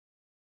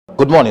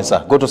Good morning, sir.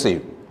 Good to see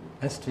you.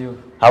 Yes, to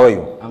you. How are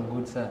you? I'm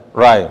good, sir.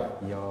 Right.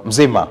 Yo.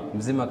 Mzima?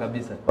 Mzima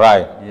kabisa.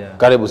 Right. Yeah.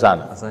 Karibu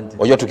sana. Asante.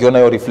 Wajua tukiona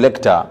hiyo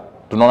reflector,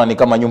 tunaona ni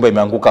kama nyumba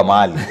imeanguka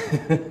mahali.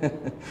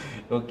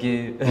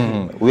 Okay.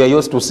 We are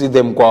used to see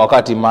them kwa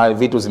wakati mahali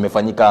vitu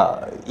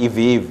zimefanyika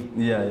hivi.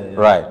 Yeah.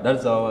 Right.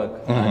 That's our work.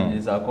 And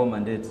it's our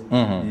commandate.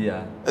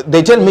 Yeah.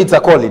 They tell me it's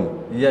a calling.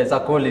 Yeah, it's a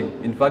calling.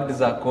 In fact,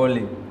 it's a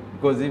calling.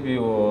 Because if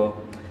you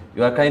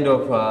are kind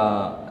of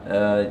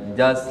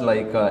just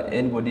like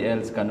anybody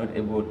else cannot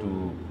able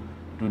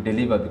to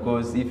deliver,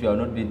 because if you are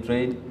not being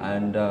trained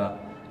and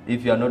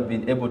if you are not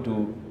being able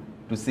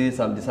to see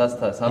some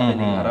disasters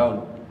happening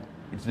around,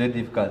 it's very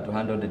difficult to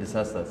handle the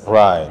disasters.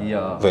 Right.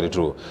 Yeah. Very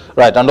true.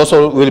 Right. And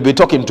also we'll be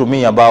talking to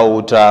me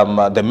about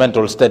the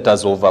mental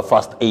status of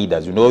first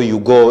aiders. You know, you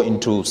go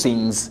into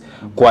scenes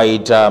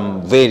quite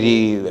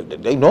very,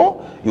 you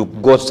know, you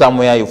go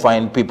somewhere, you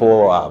find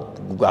people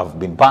who have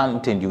been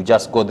burnt and you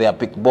just go there,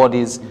 pick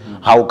bodies.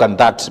 How can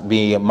that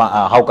be,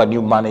 how can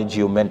you manage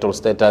your mental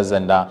status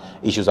and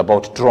issues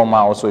about trauma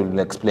also you'll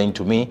explain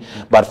to me.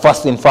 But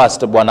first in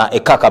first, Bwana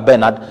Ekaka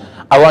Benard,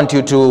 I want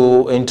you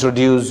to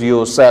introduce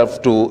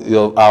yourself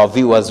to our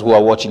viewers who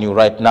are watching you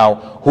right now.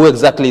 Who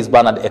exactly is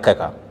Benard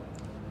Ekaka?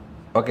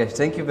 Okay,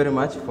 thank you very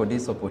much for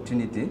this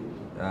opportunity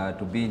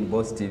to be in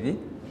Boss TV.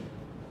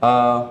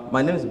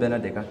 My name is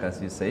Benard Ekaka,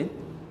 as you say.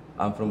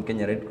 I'm from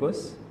Kenya Red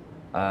Cross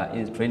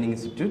in Training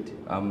Institute.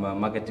 I'm a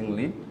marketing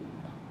lead.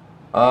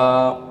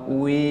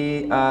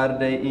 We are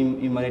the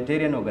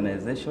humanitarian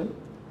organization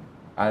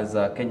as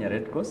Kenya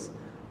Red Cross.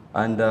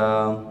 And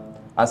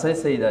as I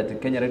say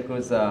that Kenya Red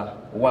Cross,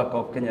 work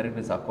of Kenya Red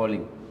Cross are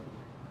calling.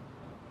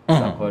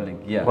 Are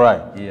calling, yeah.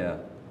 Right. Yeah.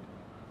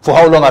 For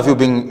how long have you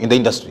been in the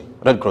industry,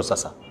 Red Cross,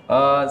 Sasa?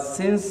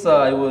 Since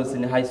I was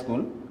in high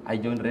school, I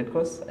joined Red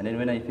Cross, and then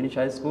when I finished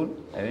high school,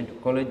 I went to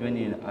college.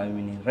 When I'm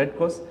in Red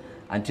Cross,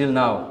 until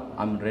now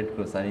I'm Red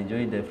Cross and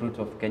enjoy the fruit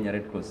of Kenya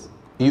Red Cross.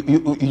 Do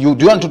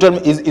you want to tell me,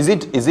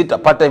 is it a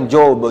part-time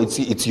job or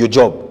it's your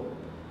job?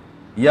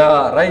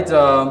 Yeah, right.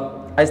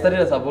 I started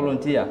as a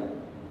volunteer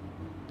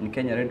in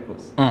Kenya Red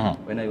Cross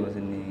when I was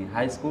in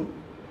high school,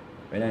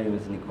 when I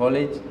was in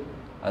college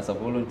as a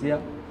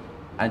volunteer.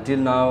 Until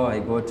now, I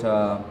got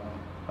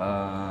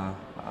a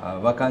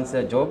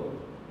vacancy job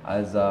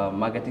as a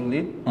marketing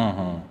lead.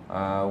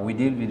 We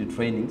deal with the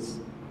trainings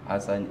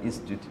as an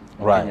institute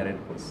in Kenya Red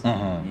Cross.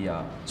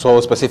 Yeah.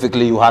 So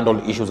specifically, you handle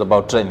issues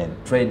about training?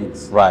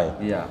 Trainings. Right.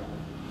 Yeah.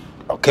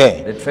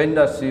 Okay. The training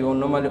that we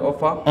normally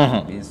offer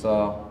is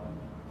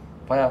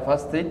fire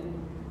first aid.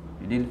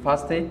 We deal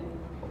first aid,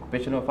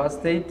 occupational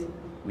first aid.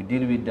 We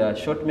deal with the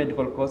short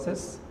medical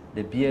courses,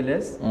 the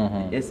BLS,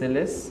 the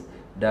SLS,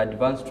 the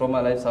advanced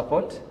trauma life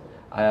support,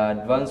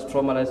 advanced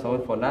trauma life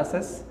support for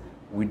nurses.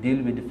 We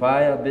deal with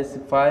fire,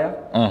 basic fire,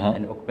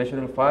 and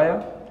occupational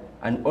fire,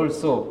 and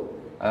also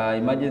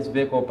emergency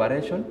vehicle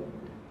operation.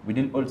 We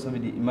deal also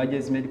with the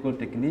emergency medical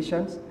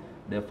technicians,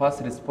 the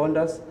first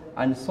responders,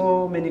 and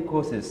so many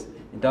courses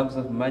in terms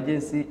of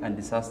emergency and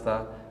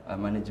disaster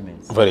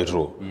management. Very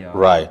true. Yeah.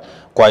 Right.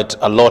 Quite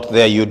a lot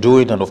there you're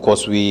doing, and of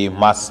course we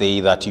must say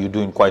that you're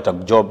doing quite a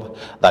job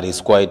that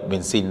is quite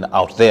been seen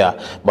out there.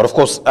 But of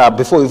course,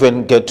 before we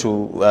even get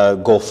to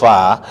go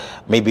far,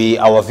 maybe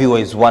our viewer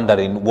is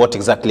wondering what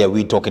exactly are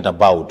we talking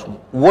about?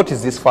 What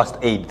is this first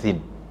aid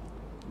thing?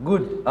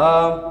 Good.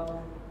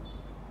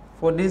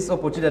 For this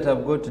opportunity that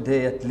I've got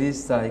today, at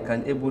least I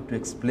can able to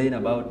explain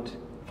about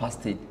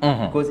first aid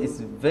because it's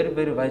very,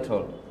 very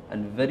vital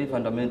and very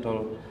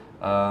fundamental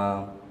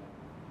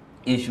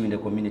issue in the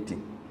community.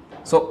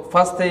 So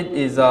first aid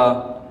is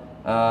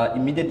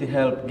immediate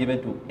help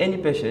given to any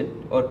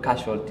patient or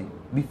casualty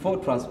before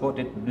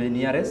transported to the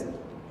nearest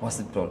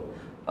hospital.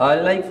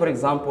 Like for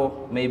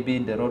example, maybe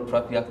the road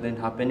traffic accident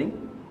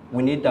happening,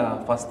 we need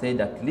a first aid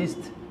at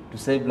least to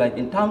save life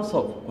in terms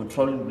of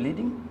controlling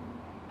bleeding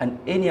and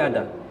any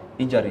other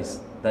injuries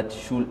that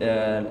should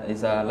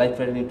is a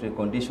life-threatening to a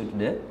condition to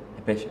the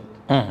patient.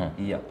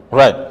 Yeah.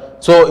 Right.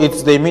 So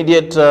it's the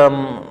immediate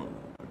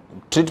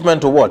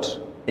treatment or what?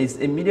 It's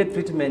immediate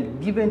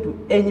treatment given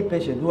to any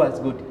patient who has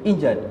got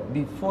injured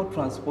before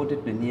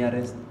transported to the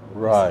nearest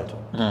hospital.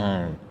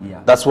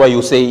 Yeah. That's why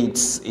you say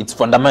it's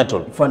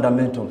fundamental.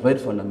 Fundamental, very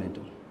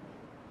fundamental.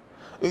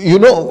 You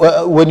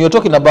know, when you're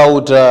talking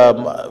about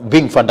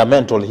being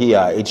fundamental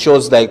here, it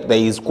shows like there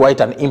is quite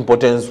an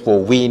importance for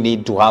we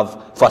need to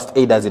have first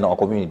aiders in our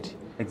community.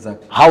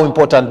 Exactly. How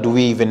important do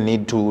we even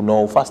need to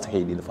know first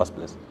aid in the first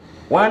place?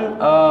 One,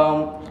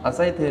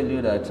 as I tell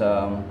you that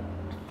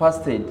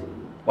first aid,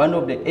 one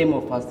of the aim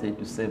of first aid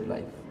to save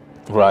life.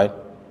 Right.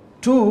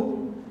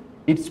 Two,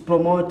 it's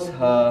promote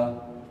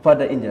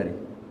further injury,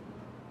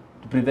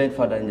 to prevent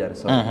further injury,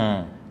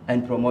 sorry,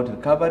 and promote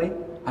recovery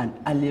and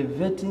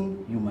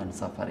alleviating human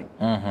suffering.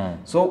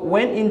 So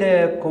when in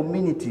the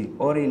community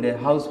or in the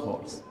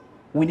households,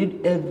 we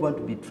need everyone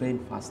to be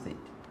trained first aid.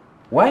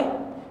 Why?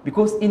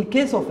 Because in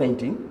case of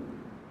fainting,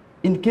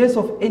 in case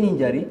of any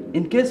injury,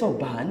 in case of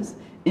burns,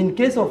 in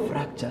case of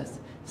fractures,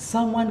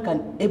 someone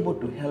can able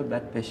to help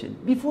that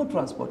patient before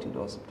transporting to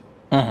the hospital.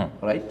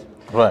 right?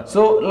 Right.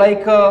 So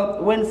like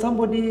when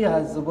somebody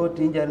has got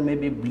injured,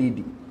 maybe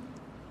bleeding,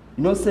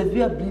 you know,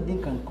 severe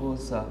bleeding can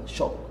cause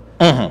shock,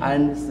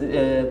 and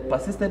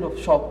persistent of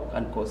shock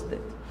can cause death.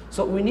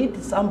 So we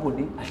need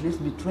somebody at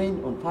least be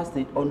trained on first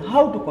aid on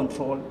how to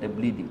control the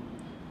bleeding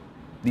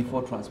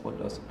before transport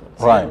to hospital.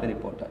 It's Right. very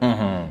important.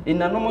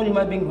 In a normal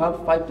human being, you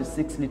have 5 to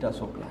 6 liters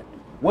of blood.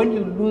 When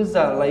you lose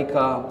like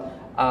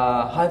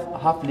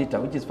half liter,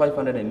 which is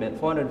 500 ml,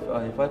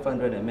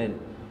 500 ml,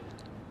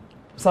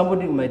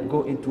 somebody might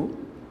go into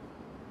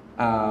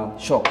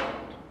shock.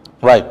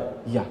 Right.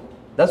 Yeah,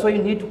 that's why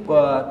you need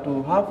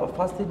to have a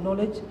first aid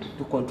knowledge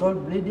to control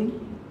bleeding,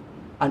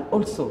 and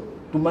also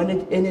to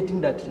manage anything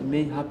that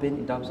may happen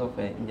in terms of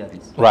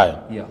injuries. Right.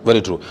 Yeah.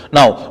 Very true.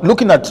 Now,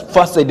 looking at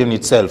first aid in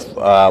itself,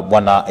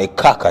 Bwana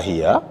Ekaka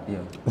here, Yeah.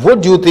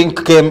 what do you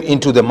think came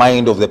into the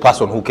mind of the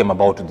person who came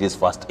about this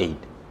first aid?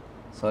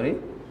 Sorry?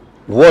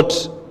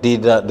 What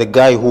did the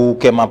guy who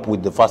came up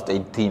with the first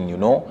aid thing, you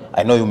know?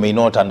 I know you may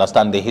not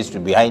understand the history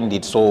behind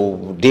it so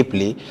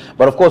deeply,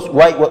 but of course,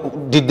 why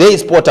did they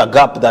spot a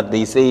gap that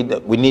they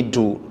said we need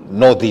to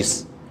know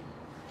this?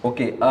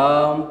 Okay,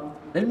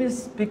 let me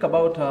speak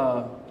about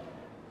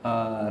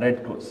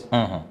Red Cross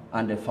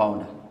and the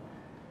founder.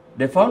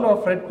 The founder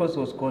of Red Cross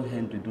was called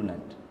Henry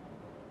Dunant.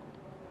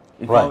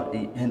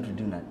 Henry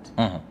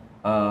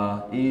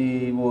Dunant.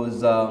 He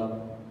was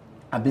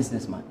a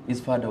businessman. His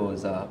father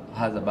was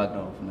has a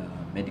background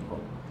of medical.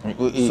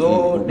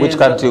 So which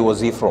country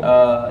was he from?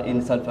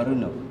 In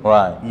Salfarino.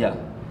 Right. Yeah.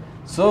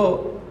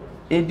 So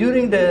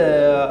during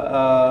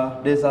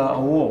there's a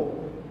war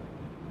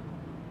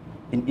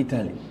in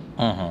Italy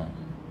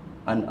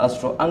and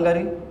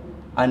Austro-Hungary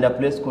and a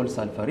place called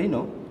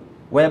Salfarino,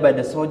 whereby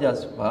the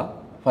soldiers were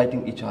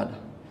fighting each other.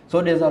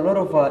 So there's a lot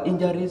of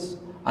injuries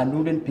and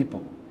wounded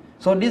people.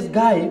 So this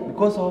guy,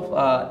 because of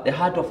the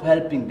heart of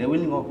helping, the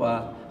willing of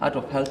heart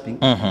of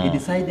helping, he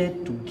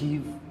decided to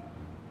give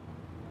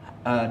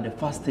the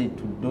first aid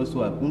to those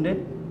who are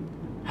wounded.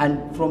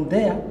 And from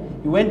there,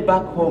 he went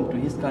back home to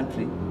his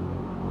country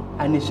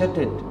and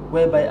initiated,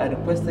 whereby I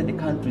requested the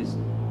countries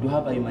to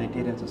have a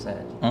humanitarian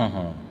society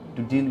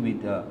to deal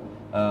with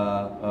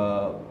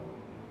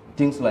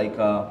things like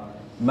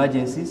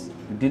emergencies,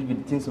 to deal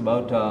with things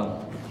about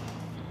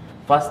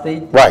first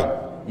aid. Right.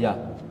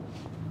 Yeah.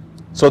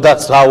 So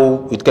that's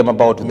how it came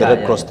about with the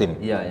Red Cross thing.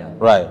 Yeah.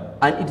 Right.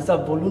 And it is a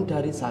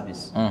voluntary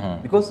service.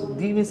 Because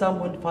giving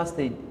someone first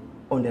aid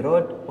on the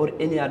road or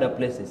any other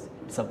places,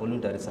 it's a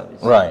voluntary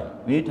service. Right.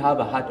 We need to have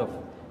a heart of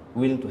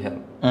willing to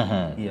help.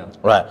 Yeah.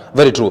 Right.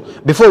 Very true.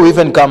 Before we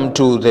even come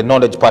to the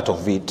knowledge part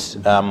of it,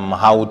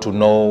 how to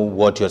know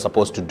what you're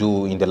supposed to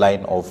do in the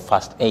line of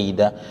first aid,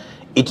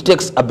 it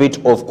takes a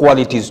bit of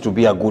qualities to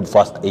be a good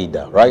first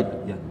aider, right?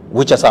 Yeah.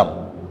 Which are some?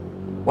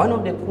 One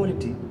of the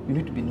quality, you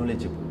need to be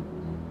knowledgeable.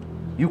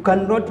 You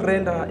cannot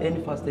render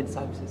any first aid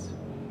services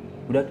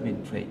without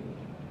being trained.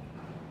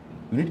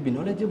 You need to be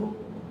knowledgeable.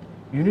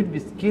 You need to be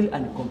skilled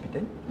and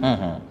competent,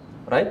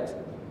 right?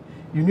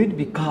 You need to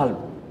be calm,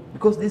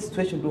 because this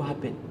situation do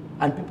happen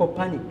and people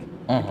panic,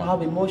 people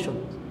have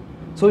emotions.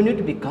 So you need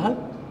to be calm,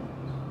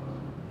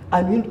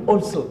 and you need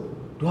also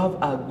to have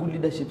a good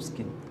leadership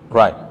skill.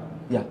 Right.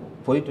 Yeah,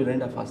 for you to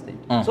render first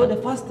aid. So the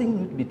first thing, you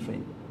need to be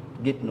trained,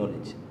 get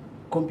knowledge,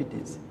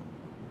 competence,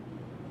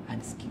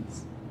 and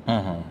skills.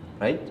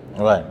 Right?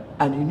 Right.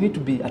 And you need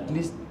to be at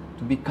least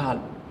to be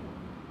calm,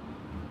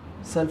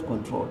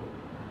 self-control.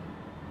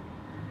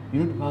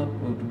 You need to have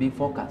to be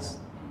focused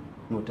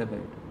in whatever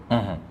you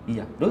do.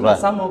 Yeah, those are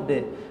some of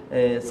the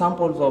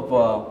samples of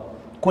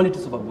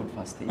qualities of a good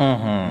first aid.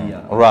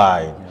 Yeah.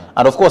 Right. Yeah.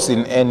 And of course,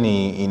 in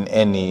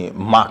any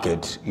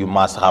market, you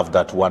must have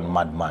that one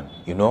madman.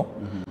 You know,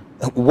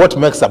 what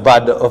makes a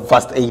bad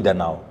first aider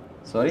now?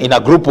 Sorry? In a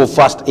group of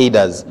first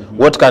aiders,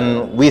 what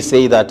can we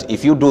say that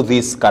if you do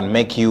this can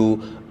make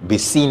you be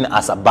seen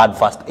as a bad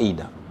first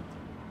aider?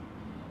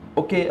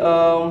 Okay,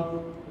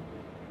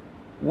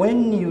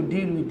 when you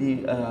deal with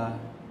the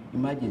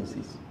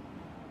emergencies,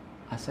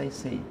 as I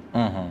said,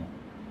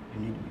 you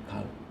need to be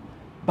calm.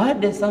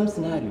 But there's some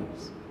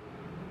scenarios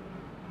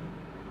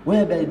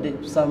whereby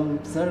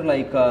some scenario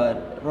like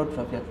road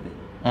traffic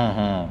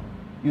accident.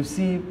 You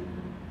see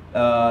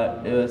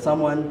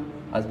someone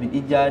has been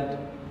injured,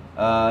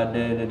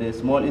 the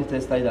small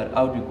intestines are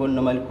out, we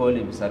normally call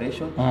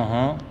evisceration.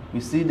 You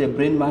see the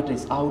brain matter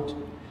is out,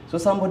 so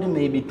somebody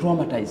may be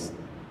traumatized.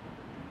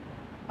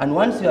 And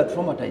once you are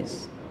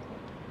traumatized,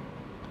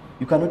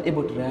 you cannot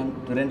able to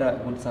render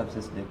good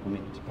services to the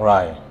community.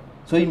 Right.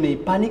 So you may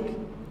panic,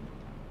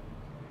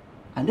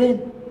 and then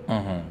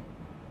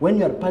when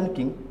you are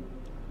panicking,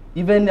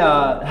 even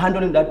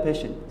handling that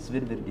patient is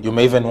very, very difficult. You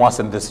may even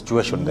worsen the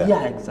situation there.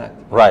 Yeah,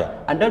 exactly. Right.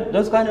 And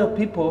those kind of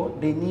people,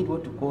 they need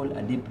what you call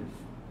a debrief.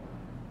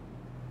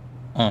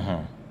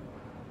 A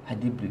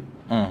debrief.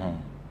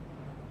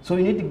 So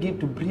you need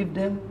to brief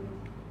them,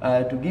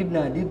 to give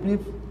them a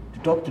debrief, to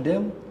talk to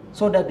them,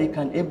 so that they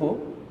can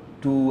able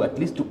to at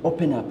least to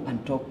open up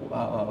and talk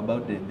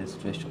about the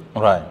situation.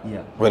 Right.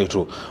 Yeah. Very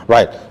true.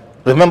 Right.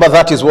 Remember,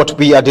 that is what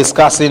we are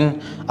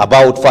discussing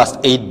about first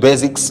aid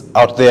basics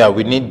out there.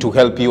 We need to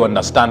help you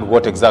understand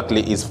what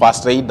exactly is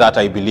first aid. That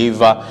I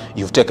believe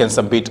you've taken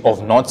some bit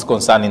of notes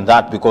concerning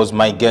that, because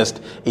my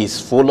guest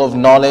is full of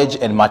knowledge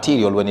and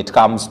material when it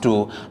comes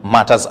to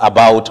matters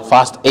about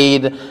first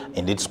aid,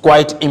 and it's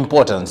quite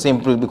important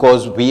simply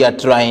because we are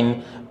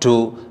trying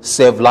to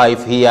save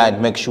life here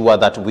and make sure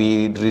that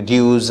we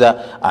reduce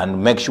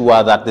and make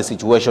sure that the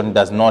situation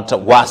does not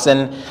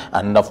worsen.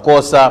 And of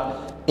course,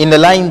 in the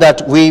line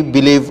that we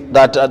believe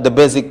that the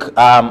basic,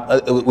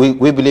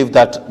 we believe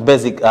that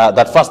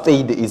that first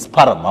aid is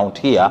paramount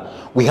here.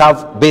 We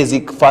have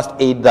basic first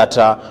aid that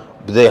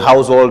the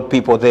household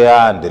people there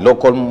and the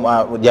local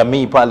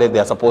jamii pale, they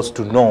are supposed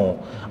to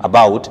know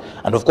about.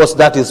 And of course,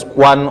 that is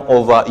one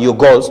of your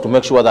goals, to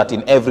make sure that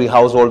in every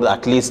household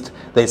at least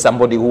there is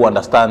somebody who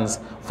understands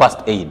first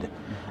aid.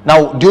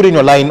 Now, during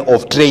your line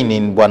of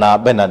training,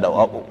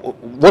 Benard,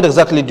 what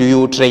exactly do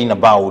you train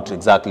about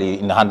exactly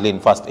in handling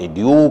first aid?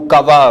 Do you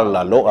cover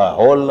a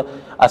whole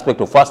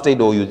aspect of first aid,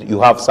 or you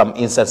have some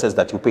instances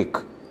that you pick?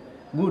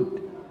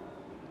 Good.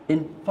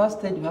 In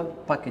first aid, you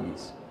have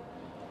packages.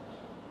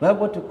 We have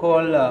what you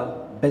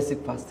call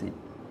basic first aid.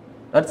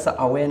 That's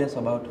awareness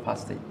about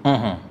first aid.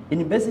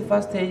 In basic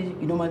first aid,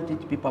 you normally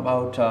teach people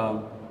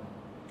about,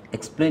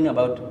 explain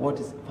about what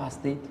is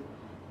first aid,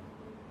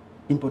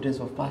 importance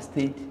of first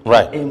aid,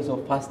 right, aims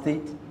of first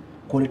aid,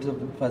 quality of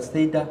the first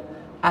aider,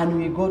 and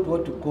we got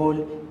what we call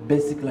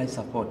basic life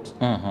support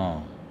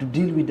to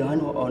deal with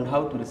on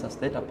how to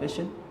resuscitate a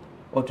patient,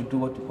 or to do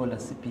what we call a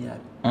CPR,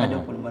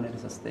 cardiopulmonary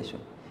resuscitation,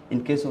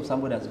 in case of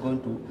somebody that's going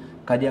to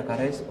cardiac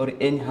arrest or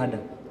any other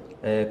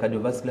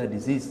cardiovascular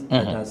disease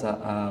that has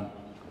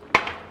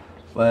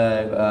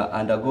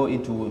undergo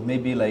into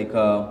maybe like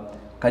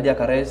cardiac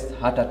arrest,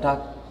 heart attack,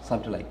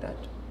 something like that,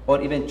 or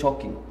even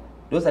choking.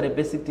 Those are the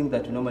basic things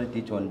that we normally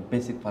teach on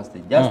basic first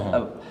aid. Just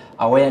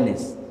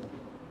awareness.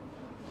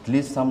 At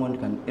least someone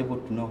can able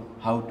to know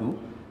how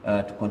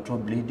to control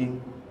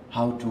bleeding,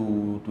 how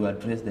to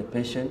address the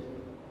patient,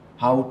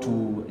 how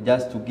to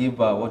just to give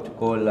what you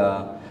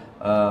call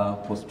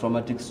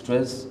post-traumatic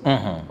stress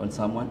on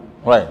someone,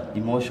 right?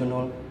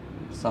 Emotional,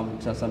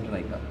 something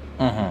like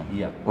that.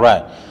 Yeah.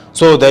 Right.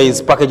 So there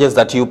is packages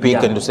that you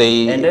pick and to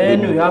say. And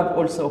then we have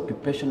also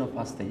occupational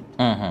first aid.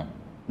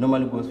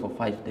 Normally goes for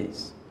 5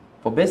 days.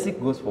 For basic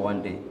goes for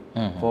 1 day.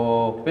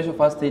 For occupational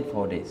first aid,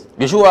 4 days.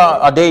 You sure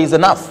a day is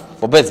enough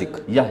for basic?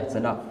 Yeah, it's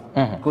enough.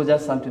 Because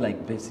just something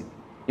like basic.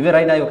 Even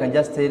right now, you can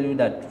just tell you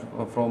that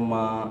from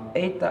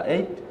 8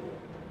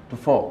 to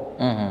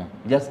 4,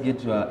 just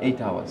get 8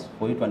 hours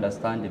for you to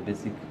understand the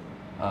basic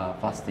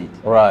first aid.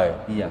 Right.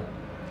 Yeah.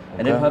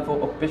 And then we have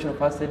occupational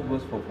first aid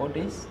goes for 4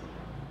 days.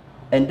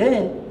 And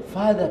then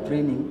further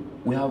training,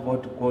 we have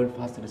what we call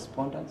first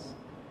responders.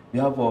 We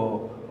have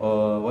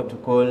what we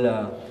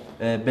call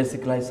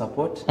basic life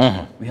support.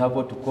 We have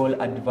what we call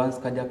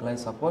advanced cardiac life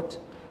support.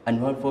 And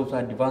we have also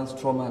advanced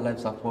trauma life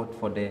support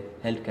for the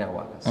healthcare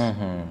workers.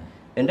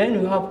 And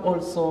then we have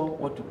also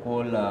what we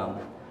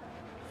call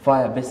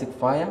fire, basic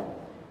fire.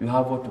 We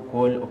have what we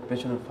call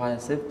occupational fire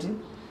safety.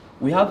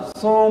 We have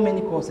so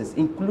many courses,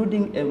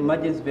 including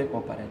emergency vehicle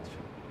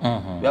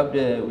operation.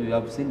 We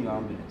have seen your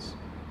ambulance.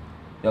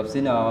 We have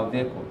seen our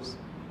vehicles.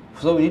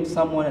 So we need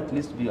someone at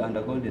least to be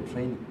undergoing the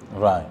training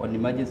on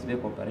emergency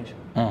vehicle operation.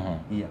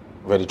 Yeah.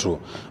 Very true.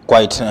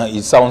 Quite.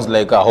 It sounds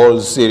like a whole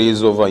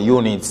series of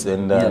units,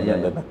 and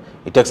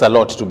it takes a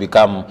lot to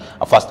become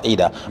a first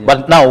aider.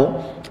 But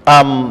now,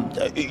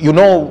 you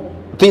know,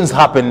 things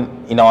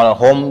happen in our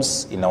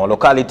homes, in our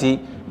locality,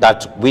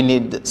 that we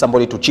need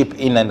somebody to chip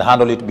in and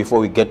handle it before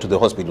we get to the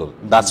hospital.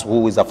 That's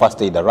who is a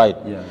first aider, right?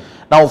 Yeah.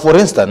 Now, for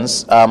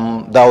instance,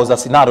 there was a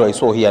scenario I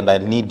saw here, and I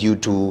need you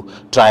to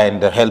try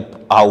and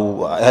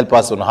help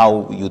us on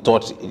how you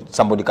thought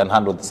somebody can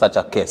handle such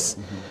a case.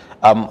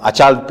 A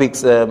child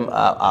picks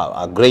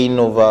a grain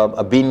of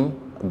a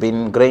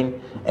bean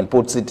grain and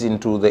puts it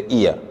into the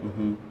ear.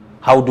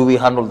 How do we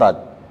handle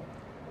that?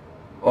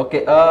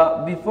 Okay,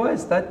 before I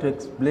start to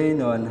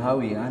explain on how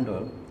we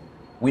handle,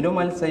 we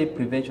normally say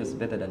prevention is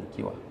better than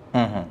cure.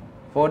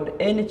 For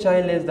any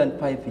child less than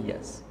 5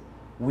 years,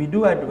 we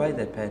do advise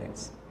the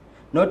parents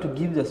not to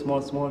give the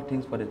small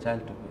things for the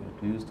child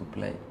to use to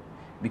play.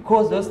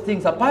 Because those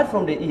things, apart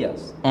from the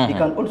ears, he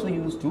can also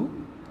use to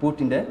put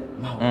in the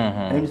mouth.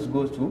 And it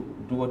goes to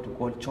do what we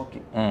call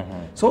choking.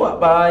 So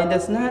in the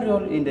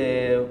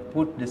scenario,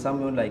 put the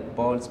something like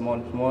balls, small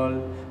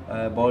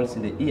balls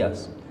in the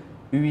ears,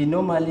 we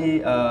normally,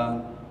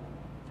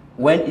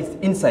 when it's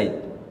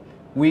inside,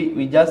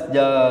 we just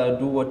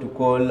do what we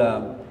call,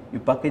 you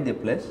package the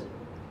place.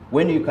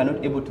 When you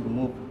cannot able to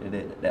remove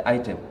the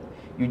item,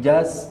 you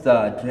just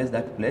dress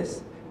that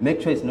place,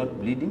 make sure it's not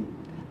bleeding,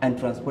 and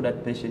transport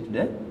that patient to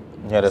the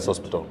nearest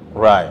hospital.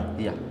 Right.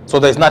 Yeah. So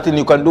there's nothing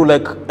you can do,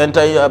 like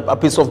enter a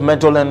piece of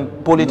metal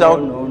and pull it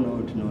out? No,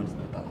 it's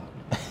not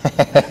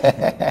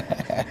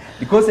allowed.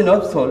 Because in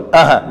hospital,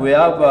 we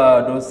have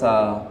those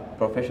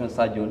professional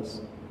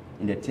surgeons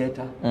in the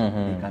theater.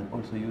 They can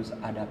also use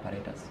other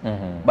apparatus.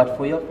 But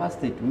for your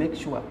first aid, to make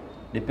sure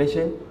the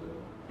patient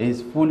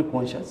is fully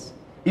conscious.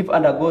 If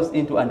undergoes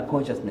into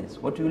unconsciousness,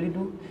 what will you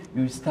do?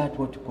 You start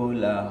what you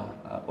call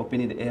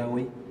opening the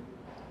airway,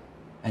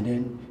 and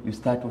then you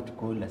start what you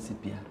call a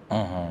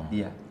CPR.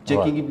 Yeah,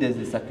 checking if there's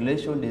a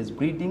circulation, there's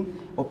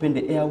breathing, open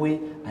the airway,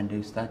 and then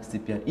you start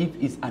CPR. If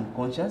it's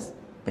unconscious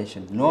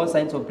patient, no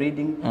signs of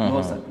breathing,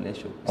 no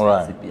circulation,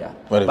 start CPR.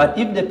 But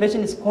if the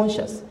patient is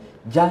conscious,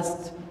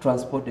 just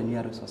transport the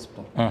nearest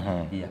hospital.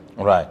 Yeah.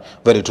 Right,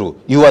 very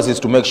true. Yours is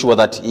to make sure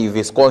that if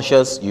he's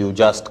conscious, you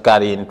just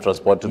carry in,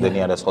 transport to the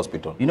nearest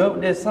hospital. You know,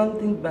 there's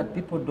something that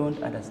people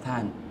don't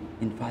understand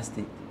in first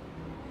aid.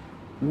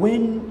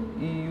 When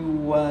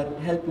you are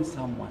helping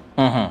someone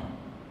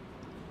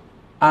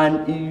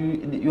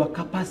and your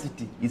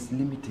capacity is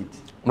limited,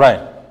 right,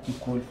 you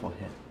call for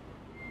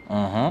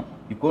help.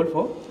 You call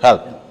for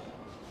help.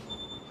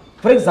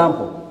 For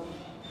example,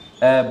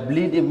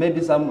 bleeding,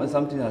 maybe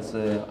something has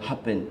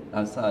happened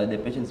and the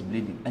patient is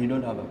bleeding and you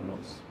don't have a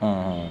gloves.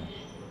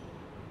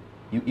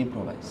 You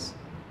improvise.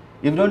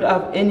 If you don't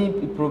have any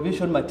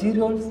provision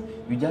materials,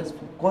 you just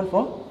call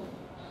for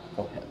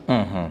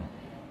help.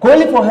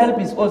 Calling for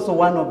help is also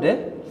one of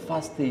the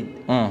first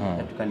aid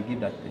that you can give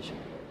that patient.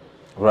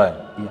 Right.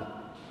 Yeah.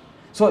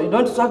 So you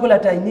don't struggle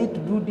that I need to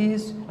do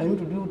this, I need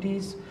to do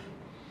this.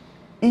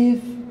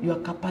 If your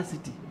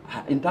capacity,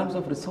 in terms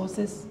of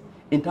resources,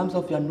 in terms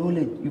of your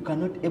knowledge, you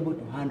cannot able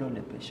to handle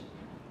the patient,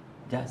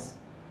 just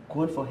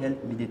call for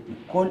help immediately.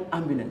 Call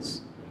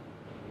ambulance,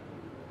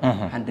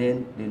 and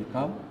then they'll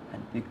come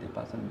and pick the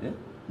person to the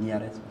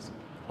nearest hospital.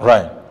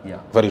 Right.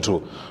 Yeah. Very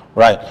true.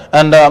 Right.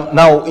 And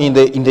now, in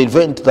the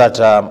event that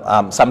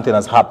something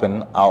has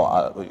happened,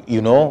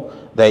 you know,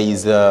 there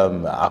is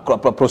a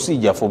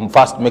procedure for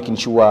first making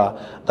sure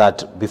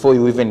that before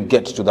you even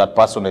get to that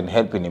person and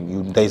helping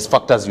him, there is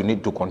factors you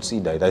need to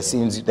consider. There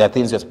are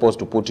things you're supposed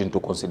to put into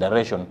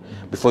consideration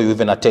before you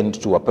even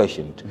attend to a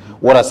patient.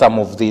 What are some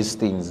of these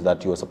things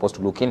that you are supposed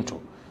to look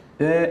into?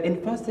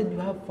 In first aid, you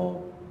have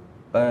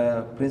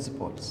 4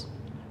 principles.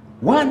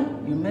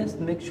 One, you must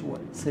make sure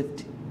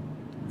safety.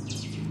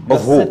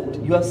 Of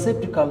who? Your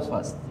safety comes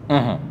first.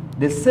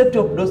 The safety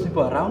of those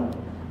people around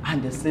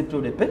and the safety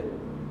of the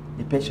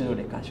patient or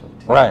the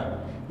casualty. Right.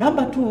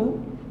 Number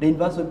 2, the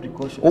universal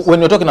precautions. When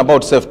you're talking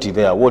about safety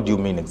there, what do you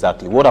mean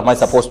exactly? What am I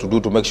supposed to do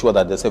to make sure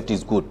that the safety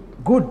is good?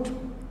 Good.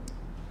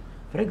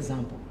 For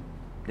example,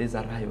 there's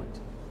a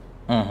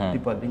riot.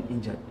 People are being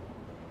injured.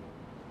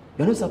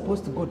 You're not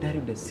supposed to go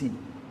direct to the scene.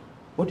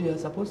 What you are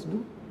supposed to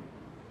do?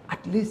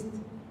 At least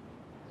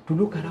to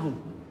look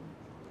around.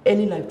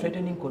 Any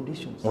life-threatening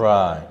conditions.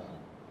 Right.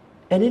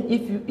 And then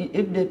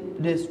if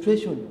the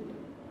situation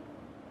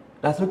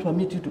does not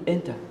permit you to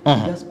enter,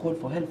 you just call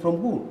for help. From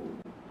who?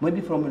 Maybe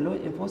from law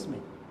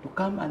enforcement to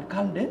come and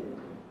calm the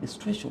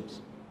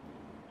situations.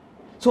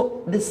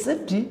 So the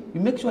safety, you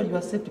make sure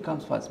your safety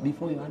comes first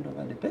before you hand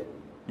over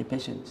the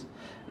patients.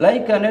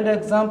 Like another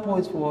example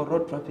is for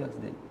road traffic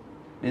accident.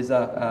 There's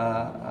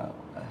a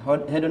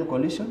head-on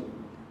collision,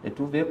 the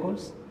 2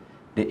 vehicles,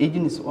 the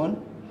engine is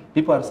on,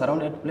 people are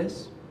surrounded the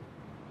place.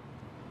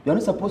 You're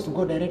not supposed to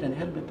go direct and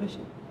help the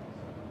patient.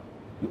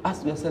 You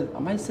ask yourself,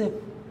 am I safe?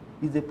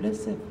 Is the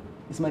place safe?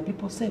 Is my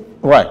people safe?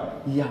 Right.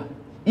 Yeah.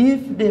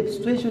 If the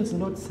situation is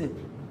not safe,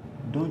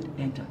 don't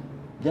enter.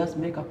 Just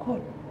make a call.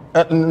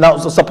 Now,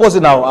 so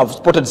supposing now I've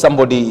spotted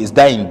somebody is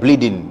dying,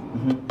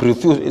 bleeding,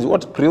 profuse, is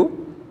what,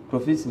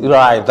 Profuse.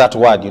 Right, that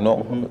word, you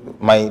know,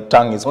 my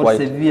tongue is quite...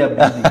 severe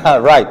bleeding.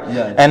 Right.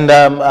 Yeah.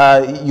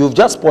 And you've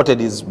just spotted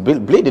his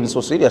bleeding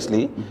so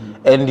seriously,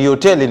 and you're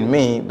telling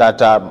me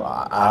that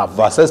I've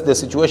assessed the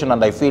situation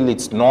and I feel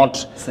it's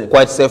not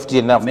quite safety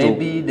enough.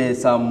 Maybe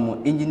there's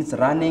some engines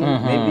running,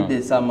 maybe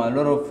there's a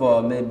lot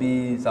of,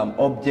 maybe some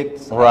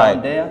objects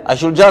around there. I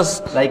should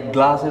just... Like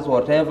glasses,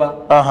 whatever.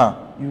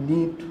 You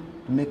need to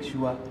make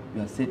sure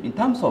you are safe. In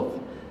terms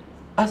of,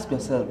 ask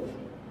yourself,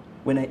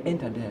 when I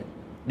enter there,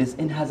 there's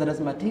any hazardous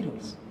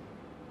materials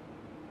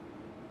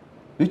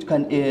which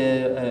can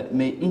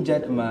may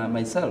injure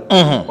myself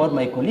or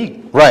my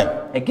colleague. Right.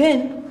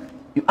 Again,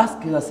 you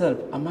ask yourself,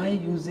 am I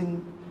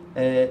using,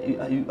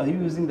 are you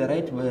using the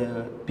right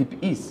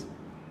PPEs,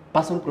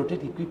 personal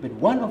protective equipment?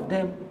 One of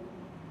them,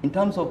 in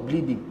terms of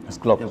bleeding, is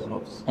gloves. The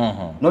gloves.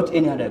 Not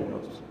any other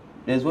gloves.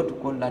 There's what we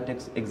call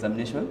latex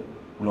examination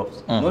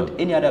gloves. Not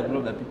any other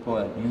glove that people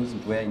are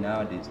using to wear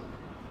nowadays.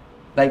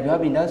 Like you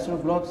have industrial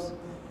gloves,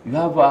 you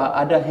have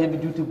other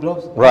heavy-duty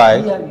gloves.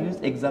 Right. Here you use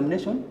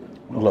examination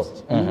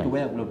gloves. You need to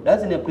wear gloves.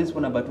 That's in the principle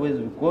number 2 is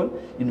we call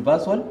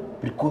universal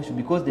precaution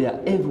because they are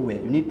everywhere.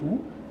 You need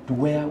to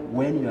wear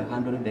when you are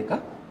handling the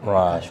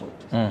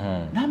casualties.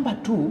 Number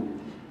 2,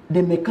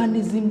 the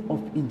mechanism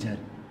of injury.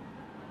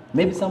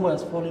 Maybe someone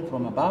has fallen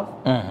from above.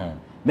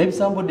 Maybe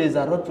somebody there's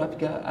a road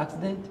traffic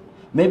accident.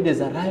 Maybe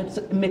there's a riot.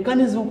 So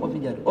mechanism of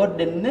injury or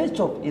the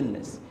nature of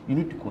illness you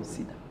need to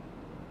consider.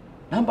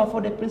 Number 4,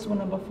 the principle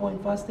number 4 in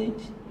first aid,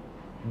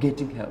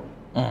 getting help.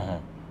 You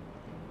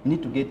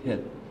need to get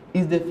help.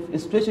 If the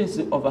situation is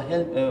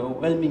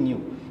overwhelming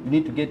you, you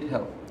need to get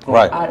help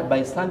from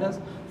bystanders,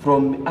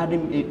 from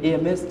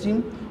AMS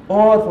team,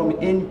 or from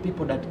any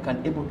people that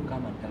can able to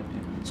come and help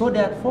you. So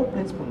there are 4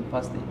 principles in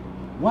first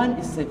aid. One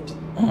is safety.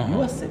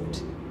 Your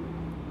safety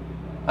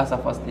as a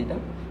first aider,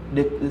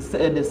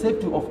 the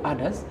safety of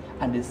others,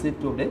 and the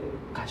safety of the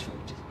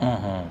casualty.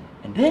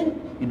 And then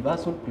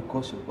universal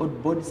precaution or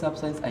body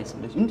substance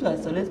isolation. You need to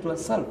isolate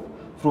yourself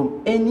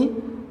from any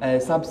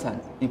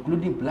substance,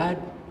 including blood,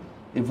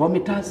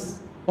 vomiters,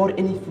 or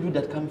any fluid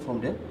that comes from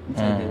the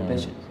inside the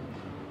patient.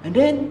 And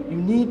then you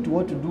need to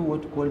do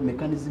what you call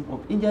mechanism of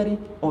injury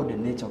or the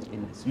nature of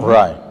illness.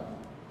 Right.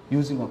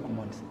 Using our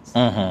common sense.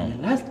 And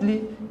then lastly,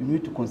 you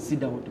need to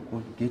consider what you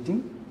call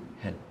getting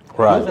help.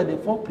 Right. Those are the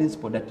 4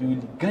 principles that will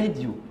guide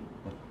you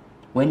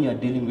when you are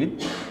dealing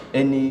with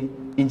any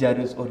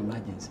injuries or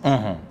emergencies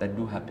that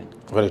do happen.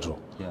 Very true.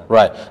 Yeah.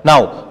 Right.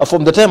 Now,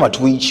 from the time at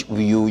which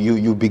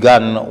you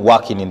began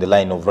working in the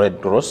line of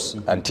Red Cross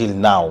until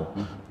now,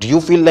 do you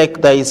feel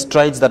like there is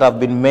strides that have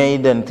been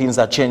made and things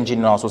are changing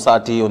in our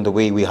society on the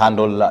way we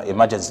handle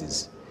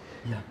emergencies?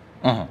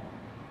 Yeah.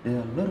 There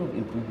are a lot of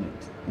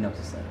improvements in our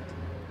society.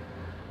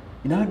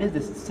 Nowadays,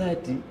 the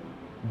society,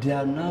 they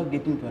are now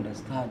getting to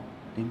understand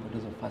the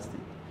importance of first aid.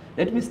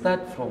 Let me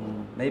start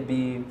from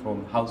maybe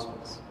from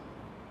households.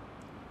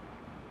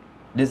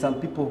 There's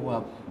some people who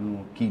have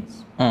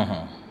kids,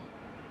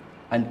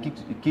 and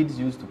kids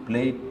used to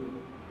play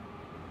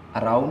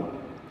around.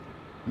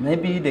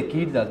 Maybe the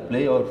kids that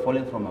play or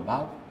fallen from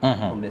above,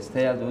 from the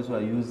stairs. Those who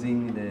are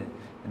using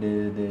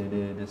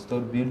the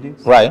store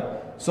buildings. Right.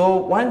 So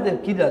once the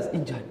kid is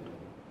injured,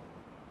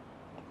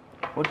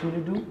 what will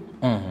you do?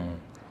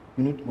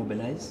 You need to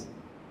mobilize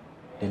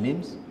the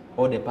limbs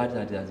or the part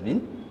that has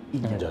been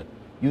injured.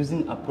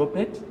 Using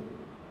appropriate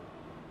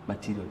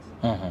materials,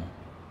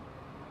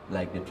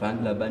 like the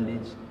triangular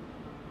bandage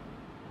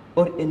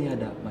or any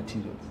other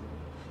materials.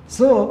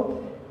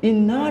 So,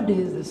 in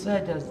nowadays, the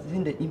society has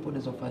seen the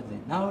importance of first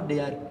aid. Now they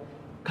are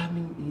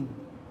coming in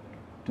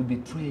to be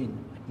trained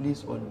at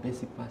least on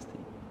basic first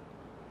aid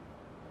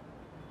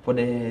for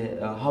the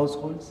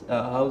households,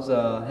 house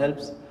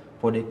helps,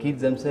 for the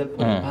kids themselves,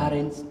 for the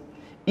parents,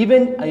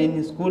 even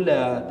in school,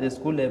 the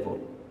school level,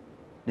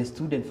 the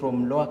students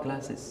from lower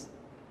classes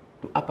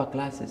to upper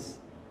classes,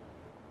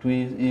 to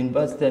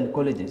university and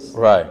colleges,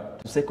 right,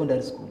 to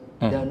secondary school,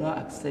 they are now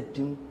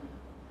accepting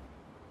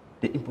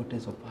the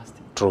importance of first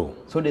aid. True.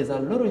 So there's a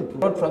lot of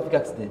improvement. Traffic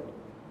accident.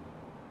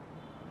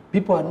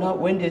 People are now,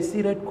 when they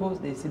see Red Cross,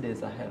 they see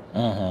there's a help.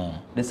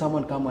 There's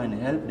someone come and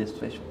help the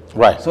situation.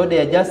 Right. So they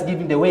are just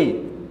giving the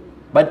way.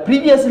 But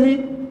previously,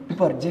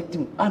 people are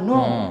rejecting.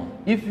 No,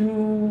 if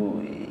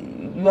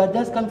you are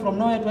just coming from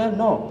nowhere to help,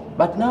 no.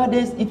 But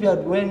nowadays, if you are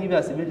going, if you are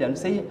a civilian,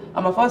 say,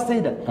 I'm a first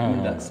aider, you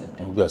will be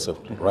accepted. Will be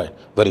accepted. Right.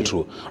 Very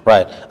true.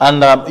 Right.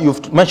 And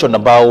you've mentioned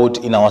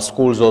about in our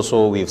schools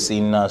also, we've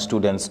seen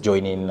students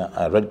joining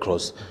Red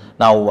Cross.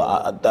 Now,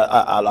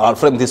 I'll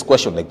frame this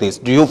question like this.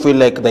 Do you feel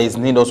like there is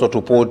need also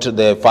to put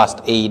the first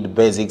aid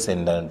basics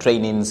and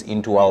trainings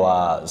into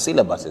our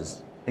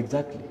syllabuses?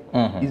 Exactly.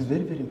 It's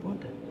very, very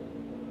important.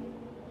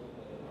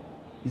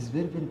 It's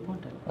very, very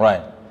important.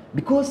 Right.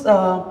 Because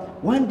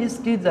when these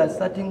kids are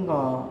starting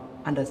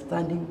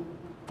understanding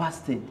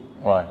first aid,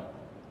 right,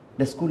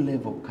 the school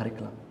level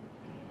curriculum,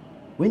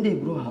 when they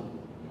grow up,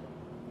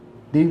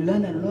 they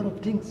learn a lot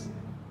of things,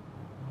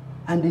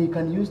 and they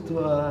can use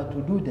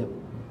to do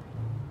them.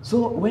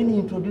 So when you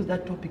introduce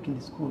that topic in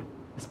the school,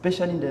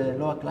 especially in the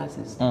lower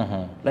classes,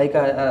 like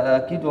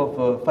a kid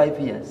of 5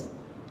 years,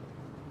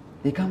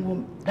 they come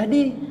home,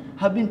 Daddy,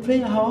 have been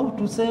trained how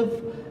to save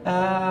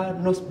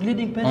nose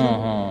bleeding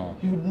patient.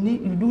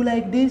 You do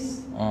like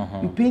this,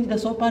 you pinch the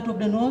sore part of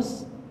the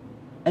nose,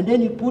 and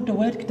then you put a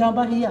white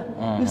kitamba here.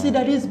 You see,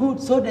 that is good.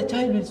 So the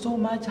child is so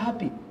much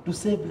happy to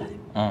save life.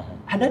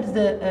 And that is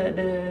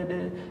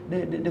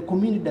the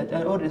community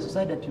that, or the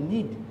society that you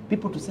need,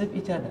 people to save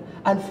each other.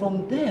 And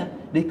from there,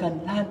 they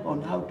can learn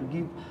on how to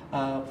give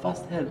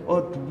first help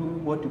or to do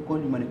what you call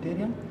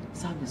humanitarian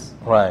service.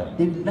 Right.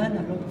 They will learn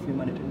a lot of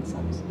humanitarian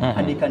service,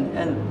 and they can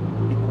help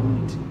the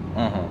community.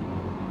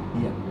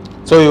 Yeah.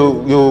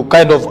 So you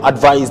kind of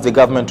advise the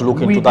government to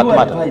look into that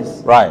matter?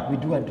 Right. We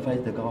do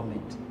advise the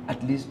government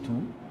at least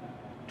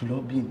to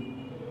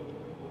lobby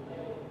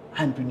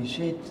and to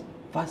initiate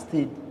first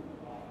aid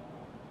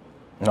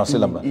in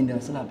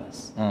their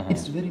syllabus.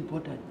 It's very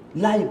important.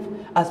 Life,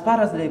 as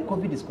far as the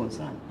COVID is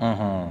concerned,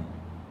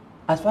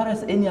 as far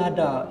as any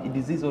other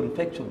disease or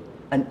infection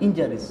and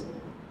injuries,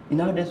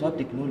 nowadays we have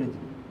technology.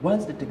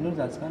 Once the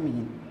technology is coming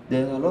in,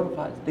 there are a lot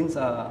of things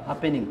are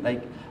happening,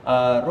 like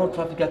road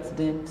traffic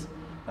accidents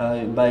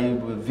by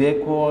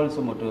vehicles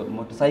or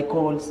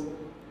motorcycles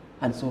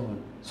and so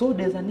on. So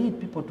there's a need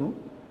people to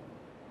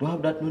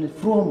have that knowledge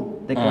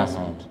from the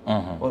grassroots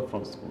or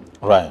from school.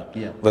 Right.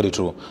 Yeah. Very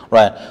true.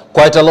 Right.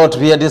 Quite a lot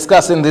we are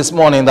discussing this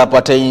morning that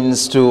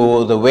pertains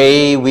to the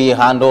way we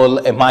handle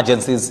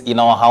emergencies in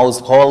our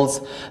households,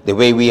 the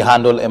way we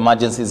handle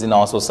emergencies in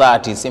our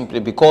society,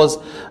 simply because,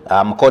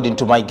 according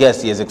to my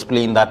guest, he has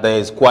explained that there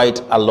is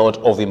quite a lot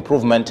of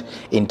improvement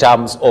in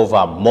terms of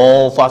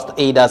more first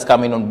aiders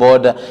coming on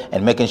board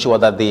and making sure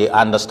that they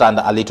understand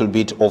a little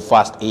bit of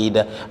first aid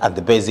and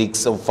the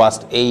basics of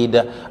first aid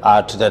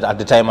at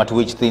the time at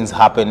which things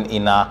happen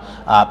in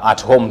at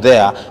home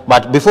there.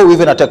 But before we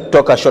even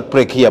talk a short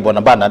break here,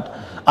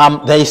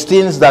 Benard, there is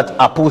things that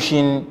are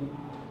pushing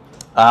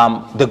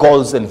the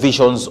goals and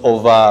visions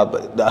of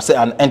say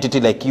an entity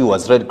like you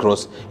as Red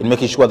Cross in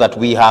making sure that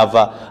we have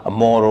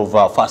more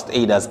of first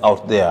aiders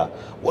out there.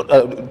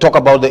 Talk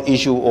about the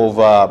issue of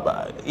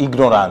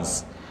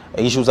ignorance,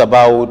 issues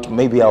about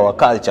maybe our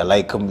culture.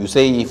 Like you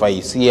say, if I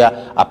see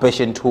a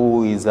patient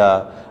who is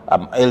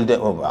elder,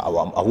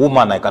 a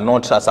woman, I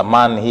cannot, as a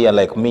man here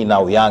like me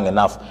now, young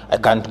enough, I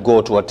can't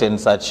go to attend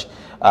such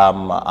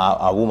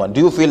a woman.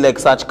 Do you feel like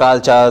such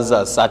cultures,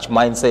 such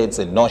mindsets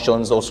and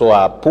notions also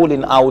are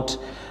pulling out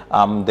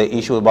the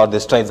issue about the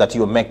strides that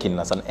you're making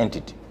as an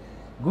entity?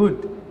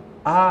 Good.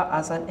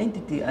 As an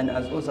entity and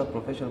as also a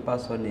professional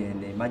person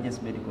in the emergency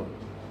medical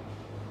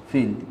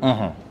field,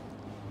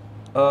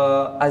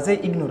 I say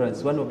ignorance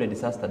is one of the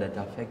disasters that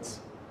affects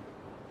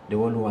the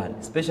whole world,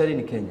 especially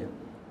in Kenya.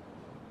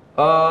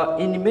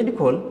 In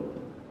medical,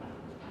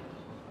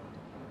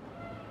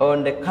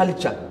 on the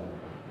culture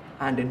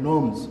and the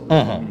norms of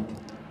the community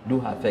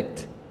do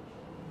affect.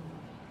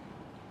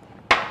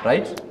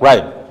 Right?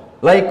 Right.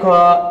 Like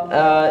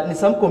in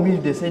some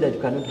communities, they say that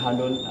you cannot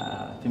handle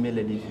a female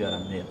lady if you are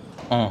a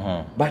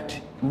male.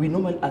 But we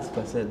normally ask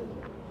ourselves,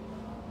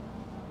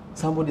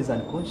 somebody is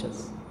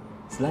unconscious,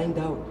 is lying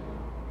down,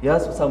 he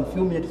has some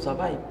few minutes to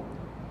survive.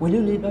 Will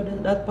you leave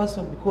that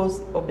person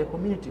because of the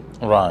community?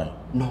 Right.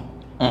 No.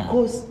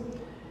 Because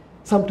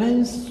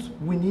sometimes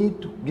we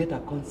need to get a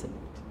consent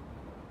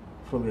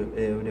from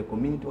the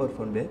community or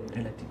from the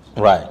relatives.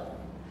 Right.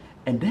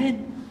 And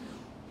then,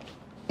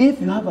 if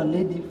you have a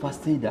lady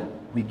first aider,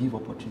 we give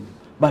opportunity.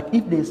 But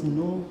if there's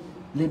no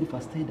lady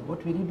first aider,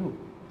 what will you do?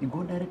 You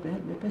go direct to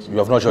help the patient. You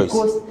have no choice.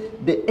 Because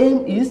the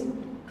aim is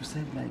to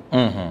save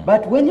life.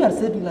 But when you are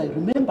saving life,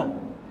 remember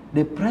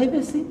the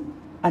privacy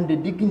and the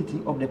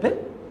dignity of the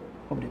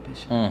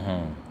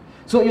patient.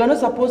 So you are not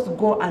supposed to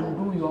go and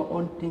do your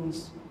own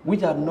things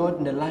which are not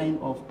in the line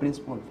of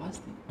principle of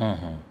fasting.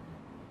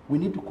 We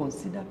need to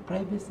consider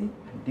privacy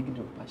and dignity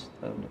of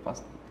the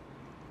fasting,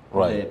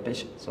 the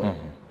patient.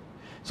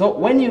 So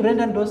when you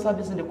render those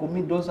services in the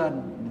community, those are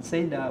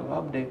say that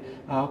have the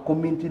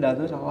community that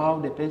those allow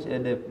the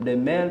patient, the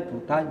male to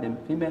touch the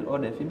female or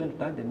the female to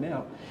touch the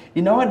male.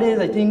 In nowadays,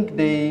 I think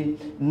they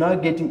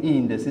not getting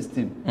in the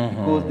system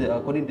because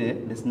according to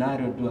the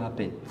scenario do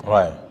happen.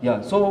 Right.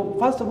 Yeah. So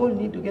first of all, you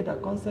need to get a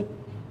concept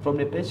from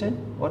the patient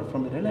or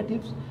from the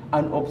relatives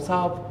and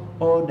observe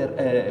all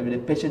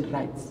the patient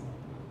rights.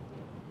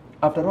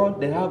 After all,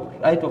 they have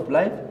right of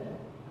life.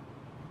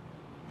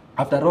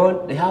 After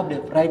all, they have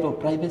the right of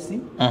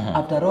privacy.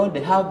 After all,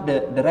 they have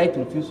the right to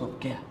refuse of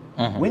care.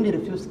 When they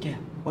refuse care,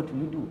 what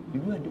will you do?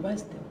 You will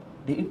advise them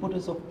the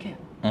importance of care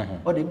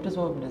or the importance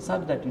of the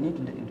service that you need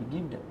to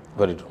give them.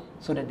 Very true.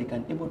 So that they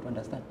can able to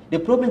understand. The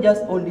problem is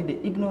just only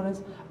the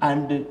ignorance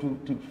and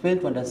to fail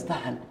to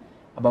understand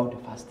about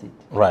the first aid.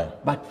 Right.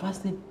 But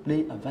first aid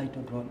play a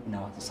vital role in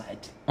our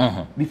society.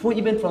 Before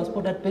even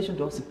transport that patient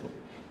to hospital,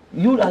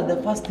 you as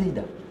the first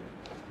aider,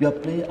 you are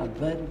playing a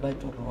very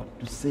vital role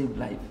to save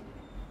life.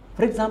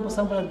 For example,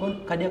 someone has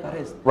gone cardiac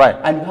arrest,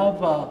 and you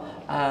have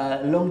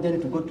a long journey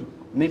to go to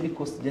maybe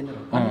Coast General.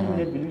 How many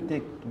minutes will you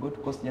take to go to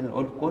Coast General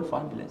or to call for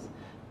ambulance?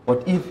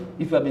 But if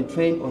you have been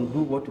trained on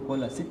do what you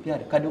call a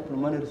CPR,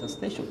 cardiopulmonary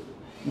resuscitation,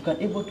 you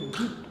can able to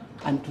breathe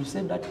and to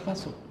save that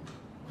person.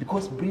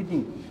 Because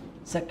breathing,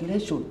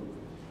 circulation,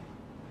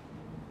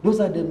 those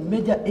are the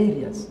major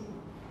areas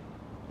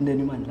in the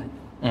human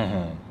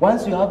life.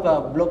 Once you have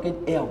a blocked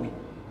airway,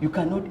 you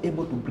cannot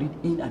able to breathe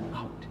in and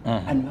out.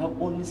 And you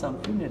have only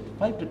some few minutes,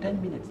 5 to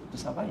 10 minutes to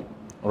survive.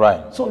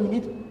 Right. So you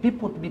need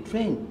people to be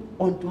trained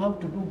on to how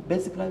to do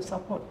basic life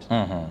support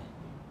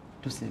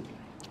to save life.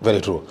 Very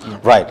true. Yeah.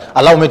 Right.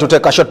 Allow me to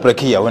take a short break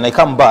here. When I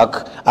come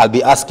back, I'll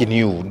be asking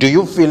you, do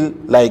you feel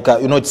like,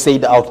 it's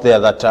said out there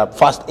that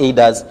first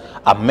aiders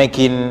are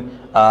making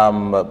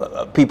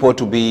people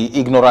to be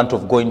ignorant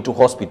of going to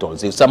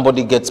hospitals? If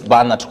somebody gets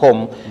burned at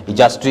home, he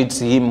just treats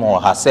him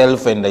or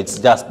herself and it's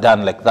just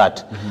done like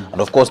that. And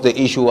of course the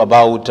issue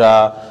about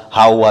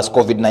how has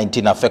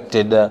COVID-19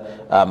 affected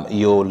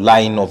your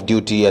line of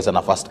duty as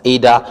a first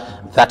aider,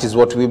 that is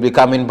what we'll be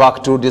coming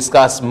back to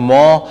discuss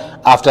more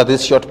after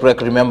this short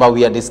break. Remember,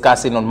 we are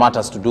discussing on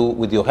matters to do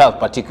with your health,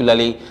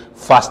 particularly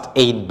first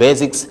aid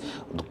basics.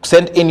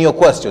 Send in your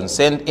questions.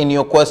 Send in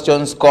your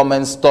questions,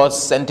 comments, thoughts,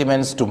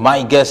 sentiments to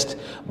my guest,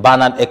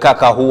 Benard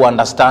Ekaka, who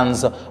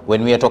understands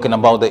when we are talking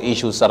about the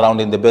issues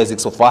surrounding the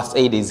basics of first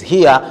aid, is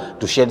here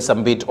to shed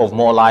some bit of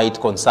more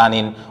light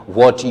concerning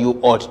what you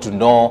ought to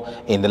know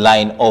in the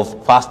line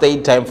of first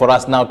aid. Time for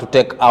us now to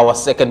take our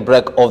second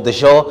break of the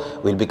show.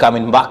 We'll be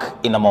coming back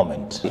in a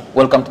moment.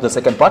 Welcome to the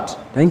second part.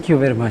 Thank you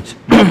very much.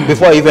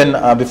 Before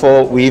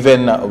we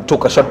even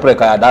took a short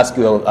break, I had asked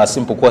you a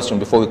simple question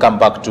before we come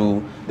back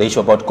to the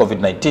issue about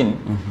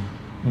COVID-19.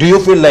 Do you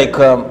feel like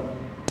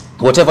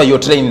whatever you're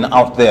training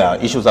out there,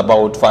 issues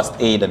about first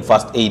aid and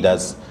first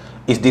aiders,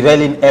 is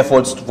derailing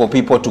efforts for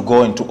people to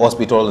go into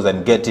hospitals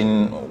and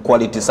getting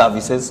quality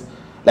services?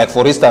 Like,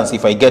 for instance,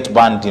 if I get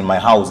burned in my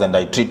house and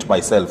I treat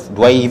myself,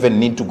 do I even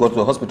need to go to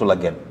the hospital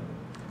again?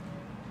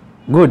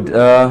 Good.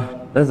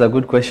 That's a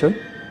good question.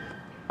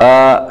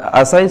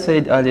 As I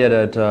said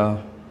earlier, that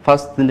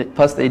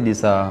first aid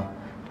is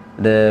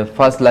the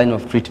first line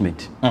of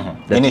treatment.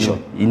 Initial.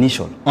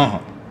 Initial.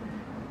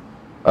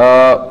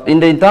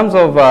 In terms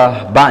of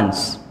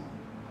burns,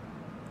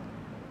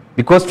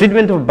 because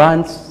treatment of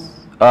burns,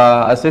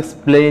 as I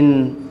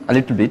explained a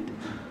little bit,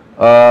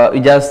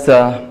 you just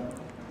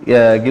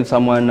give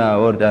someone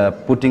or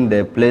putting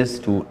the place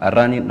to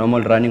a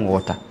normal running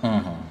water.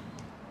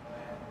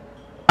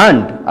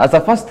 And as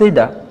a first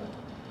aider,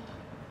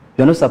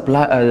 you're not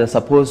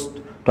supposed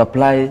to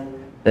apply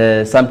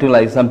something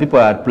like some people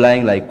are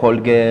applying like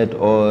Colgate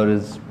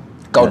or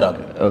cow dung,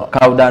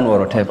 cow dung or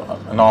whatever.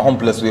 In our home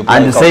place, we apply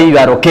and say you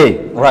are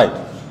okay. Right.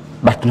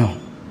 But no,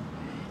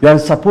 you are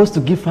supposed to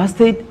give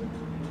first aid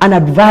and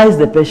advise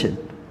the patient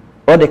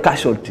or the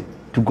casualty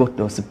to go to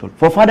the hospital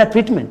for further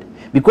treatment.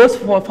 Because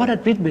for further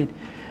treatment,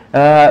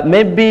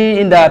 maybe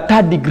in the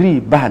 3rd degree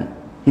burn,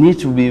 you need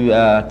to be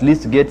at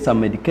least get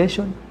some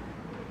medication,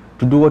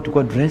 to do what we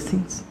call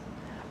dressings,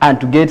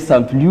 and to get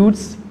some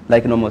fluids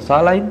like normal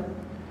saline,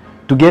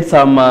 to get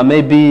some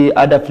maybe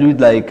other fluids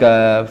like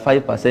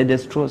 5%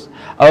 dextrose,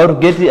 or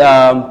get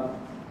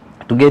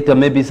to get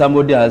maybe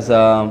somebody has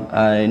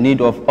a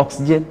need of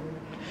oxygen.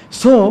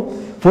 So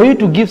for you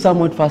to give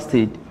someone first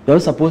aid, you're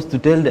not supposed to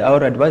tell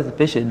or advise the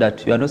patient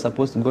that you are not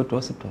supposed to go to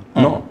hospital.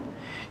 No,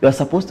 you are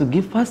supposed to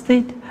give first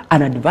aid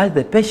and advise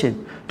the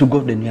patient to go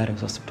to the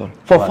nearest hospital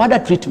for further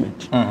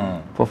treatment.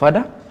 For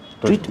further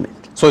treatment.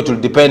 So it will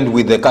depend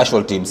with the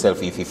casualty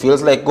himself. If he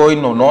feels like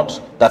going or not,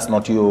 that's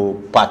not your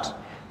part.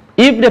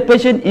 If the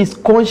patient is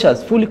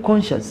conscious, fully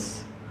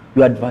conscious,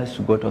 you advise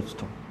to go to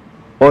hospital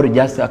or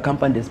just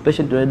accompany this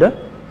patient to the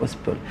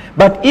hospital.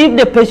 But if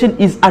the patient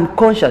is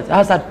unconscious,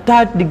 has a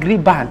 3rd degree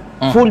burn,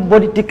 full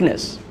body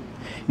thickness,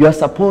 you are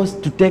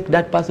supposed to take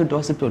that person to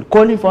hospital,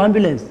 calling for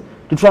ambulance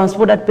to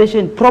transport that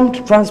patient,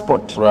 prompt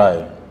transport.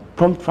 Right.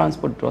 Prompt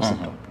transport to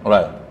hospital.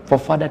 Right. For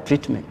further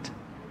treatment.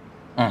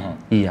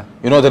 Yeah.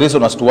 You know, the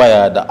reason as to why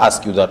I had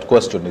asked you that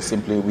question is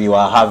simply we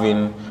were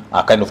having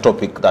a kind of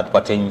topic that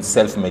pertains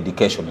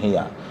self-medication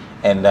here.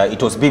 And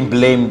it was being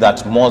blamed that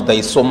there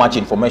is so much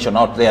information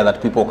out there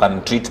that people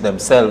can treat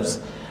themselves,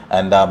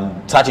 and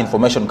such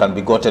information can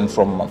be gotten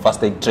from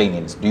first aid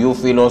trainings. Do you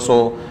feel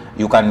also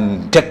you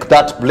can take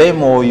that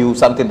blame, or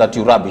something that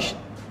you rubbish?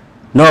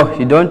 No,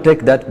 you don't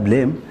take that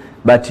blame,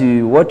 but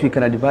what we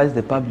can advise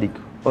the public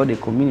or the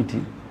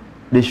community,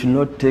 they should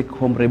not take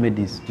home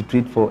remedies to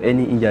treat for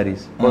any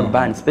injuries or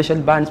burns. Special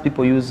burns,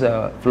 people use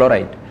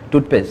fluoride,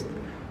 toothpaste.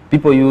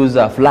 People use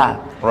flour.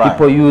 Right.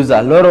 People use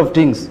a lot of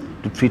things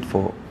to treat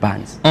for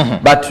burns.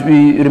 But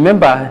we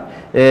remember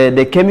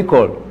the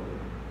chemical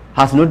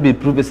has not been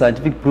proven,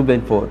 scientific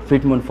proven for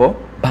treatment for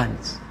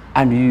burns.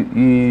 And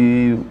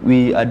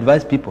we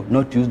advise people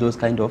not to use those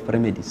kind of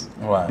remedies.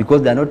 Right.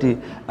 Because they are not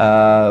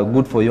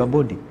good for your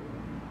body.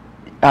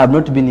 Have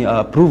not been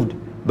approved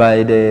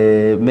by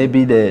the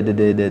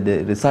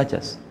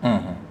researchers.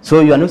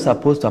 So you are not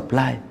supposed to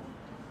apply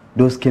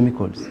those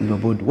chemicals in your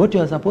body. What you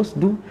are supposed to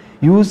do,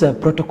 use a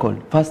protocol,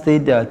 first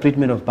aid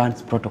treatment of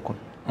burns protocol.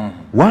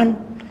 One,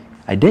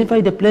 identify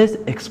the place,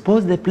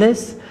 expose the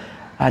place,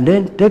 and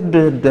then take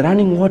the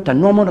running water,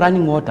 normal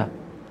running water,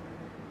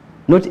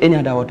 not any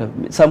other water.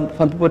 Some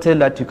people tell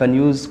that you can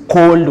use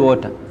cold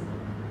water.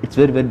 It's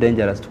very, very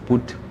dangerous to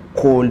put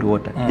cold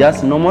water.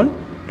 Just normal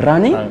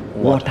running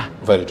water.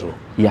 Very true.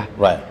 Yeah.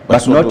 Right.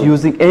 But not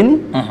using any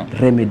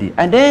remedy.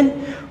 And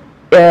then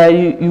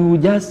you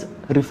just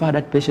refer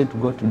that patient to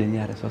go to the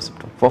nearest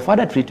hospital for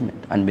further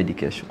treatment and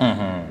medication.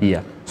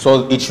 Yeah.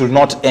 So it should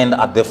not end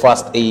at the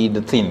first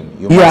aid thing.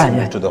 You must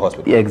move to the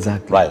hospital. Yeah,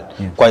 exactly. Right.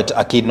 Yeah. Quite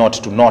a key note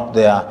to note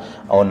there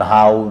on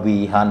how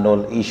we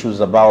handle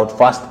issues about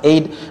first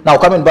aid. Now,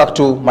 coming back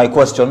to my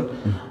question,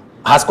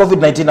 has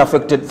COVID-19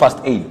 affected first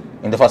aid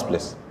in the first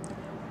place?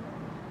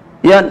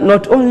 Yeah,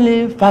 not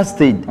only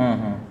first aid,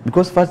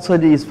 because first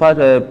aid is part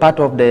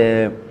of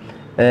the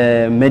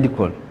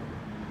medical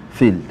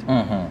field.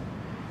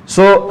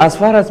 So as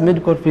far as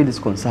medical field is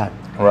concerned,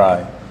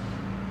 right,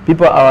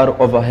 people are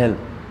overwhelmed.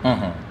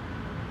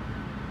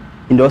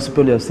 In the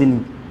hospital, you have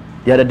seen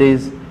the other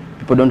days,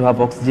 people don't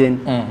have oxygen.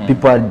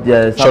 People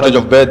are shortage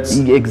of beds.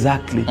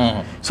 Exactly.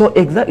 So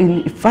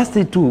exactly, first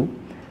aid too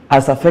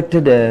has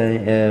affected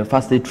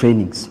first aid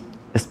trainings,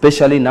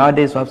 especially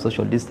nowadays we have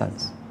social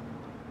distance.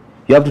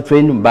 You have to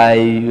train by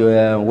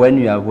when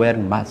you are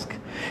wearing mask.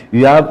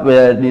 You have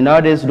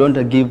nowadays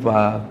don't give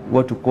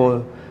what you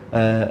call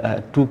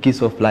 2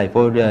 keys of life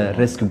or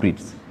rescue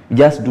breaths. You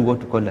just do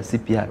what you call a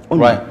CPR,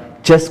 only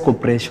chest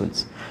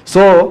compressions.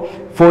 So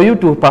for you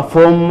to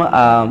perform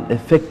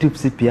effective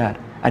CPR,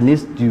 at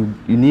least you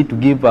need to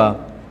give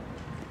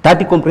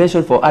 30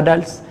 compressions for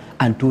adults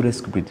and 2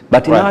 rescue breaths.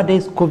 But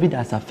nowadays COVID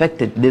has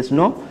affected. There's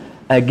no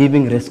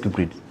giving rescue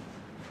breaths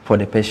for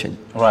the patient.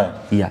 Right.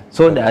 Yeah.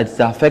 So that's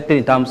affected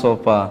in terms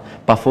of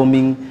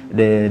performing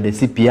the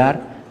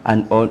CPR,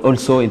 and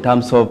also in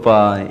terms of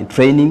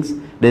trainings.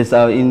 There's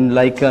in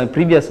like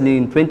previously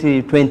in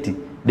 2020,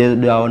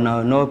 there are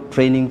now no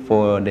training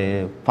for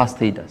the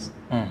first aiders.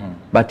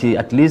 But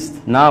at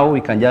least now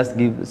we can just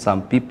give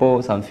some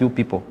few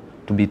people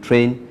to be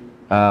trained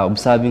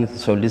observing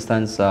social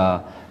distance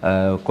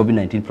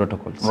COVID-19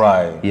 protocols.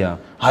 Right. Yeah.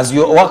 Has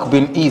your work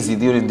been easy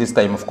during this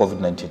time of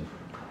COVID-19?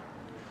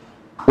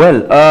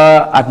 Well,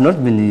 it's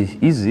not been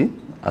easy,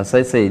 as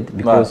I said,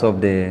 because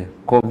of the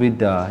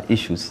COVID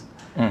issues.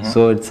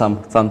 So it's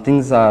some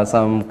things,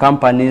 some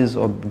companies,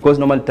 or because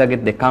normally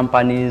target the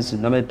companies,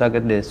 normally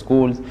target the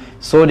schools.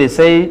 So they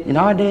say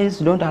nowadays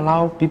don't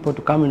allow people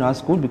to come in our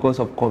school because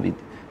of COVID.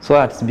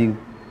 So it's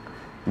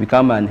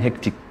become an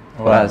hectic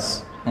for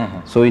us.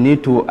 So we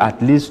need to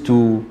at least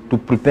to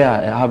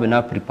prepare, have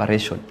enough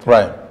preparation.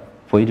 Right.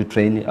 For you to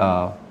train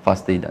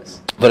first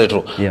aiders. Very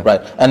true. Yeah.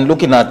 Right. And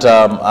looking at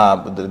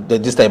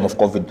this time of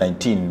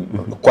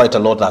COVID-19, quite a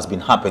lot has been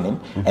happening,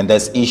 and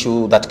there's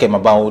issue that came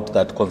about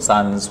that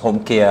concerns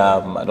home care.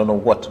 I don't know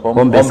what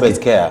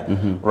home-based care.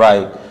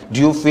 Right.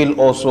 Do you feel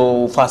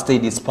also first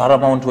aid is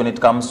paramount when it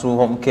comes to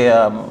home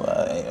care,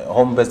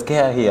 home-based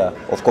care here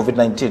of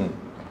COVID-19?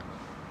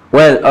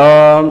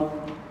 Well,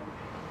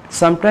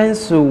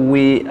 sometimes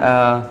we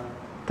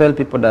tell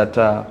people that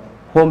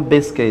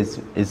home-based care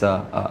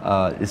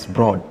is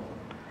broad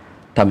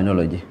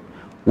terminology.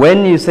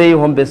 When you say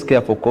home-based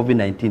care for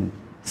COVID-19,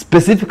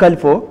 specifically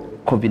for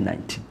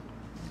COVID-19,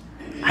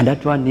 and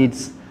that one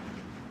needs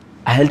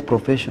a health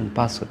profession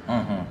person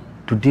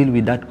to deal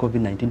with that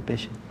COVID-19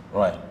 patient.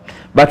 Right.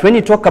 But when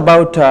you talk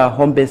about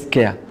home-based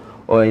care,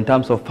 or in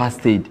terms of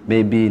first aid,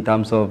 maybe in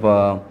terms of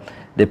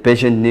the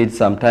patient needs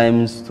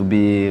sometimes to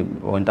be,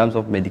 or in terms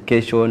of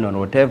medication or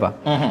whatever,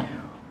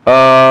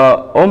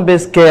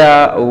 home-based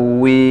care,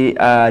 we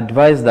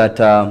advise that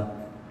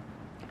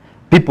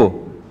people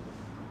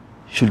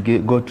should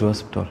go to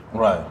hospital.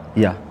 Right.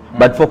 Yeah.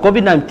 But for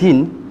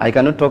COVID-19, I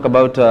cannot talk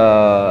about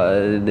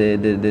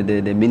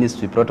the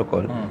ministry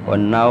protocol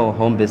on now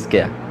home-based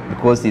care,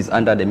 because it's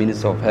under the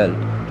Ministry of Health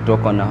to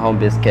talk on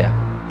home-based care.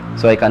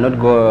 So I cannot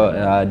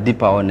go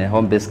deeper on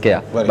home-based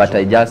care, but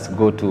I just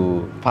go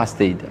to first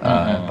aid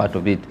part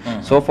of it.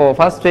 So for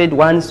first aid,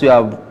 once you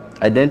have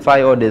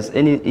identified or there's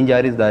any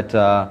injuries that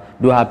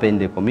do happen in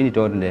the community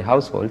or in the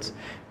households,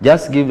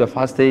 just give the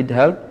first aid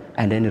help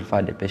and then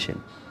refer the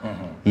patient.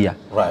 Yeah.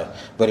 Right.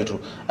 Very true.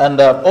 And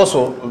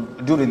also,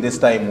 during this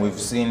time, we've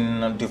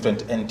seen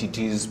different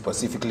entities,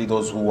 specifically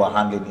those who are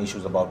handling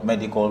issues about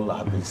medical,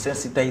 have been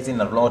sensitizing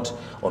a lot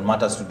on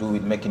matters to do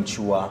with making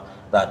sure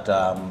that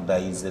there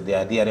is the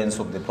adherence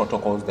of the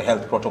protocols, the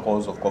health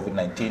protocols of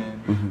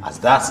COVID-19.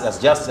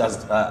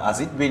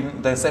 Has it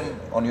been the same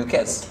on your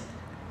case?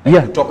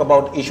 Yeah. You talk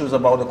about issues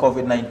about the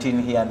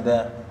COVID-19 here and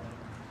there.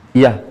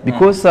 Yeah,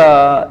 because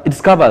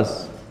it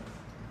covers,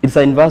 it's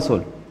a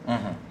universal.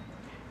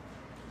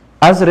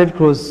 As Red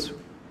Cross,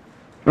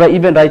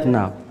 even right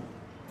now,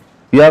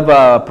 you have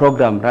a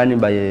program running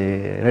by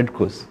Red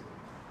Cross,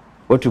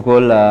 what you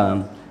call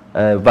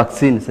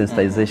vaccine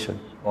sensitization.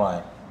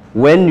 Right.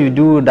 When you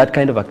do that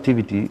kind of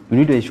activity, you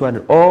need to ensure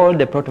that all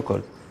the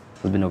protocols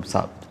has been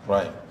observed.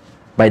 Right.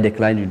 By the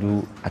client you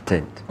do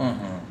attend.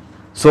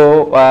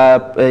 So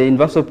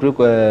universal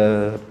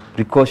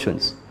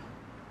precautions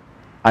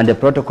and the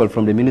protocol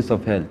from the Ministry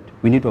of Health,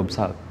 we need to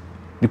observe,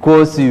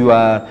 because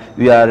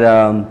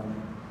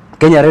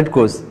Kenya Red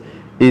Cross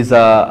is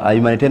a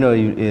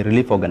humanitarian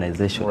relief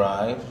organization.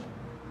 Right.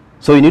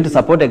 So you need to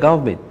support the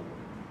government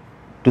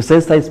to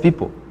sensitize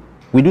people.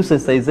 We do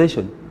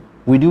sensitization.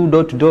 We do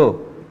door-to-door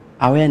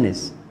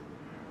awareness.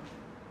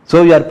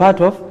 So you are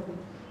part of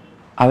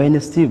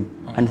awareness team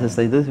and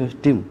sensitization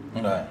team.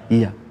 Right.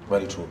 Yeah.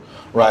 Very true.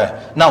 Right.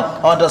 Now,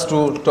 I want us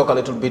to talk a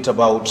little bit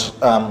about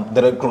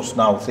the Red Cross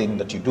Now thing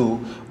that you do.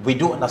 We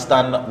do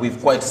understand, we've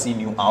quite seen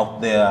you out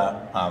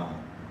there.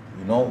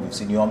 You know, we've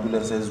seen your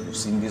ambulances, we've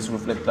seen these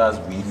reflectors,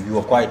 you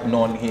are quite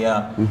known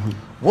here.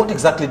 What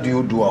exactly do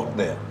you do out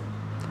there?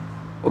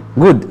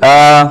 Good.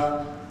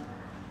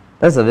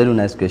 That's a very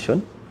nice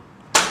question.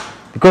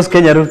 Because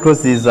Kenya Red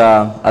Cross is,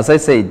 as I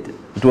said,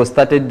 it was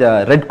started,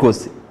 Red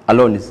Cross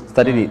alone is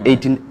started in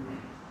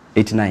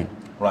 1889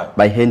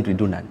 by Henry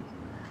Dunant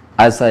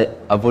as a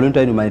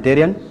voluntary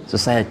humanitarian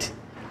society.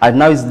 And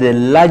now it's the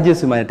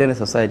largest humanitarian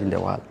society in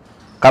the world,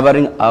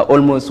 covering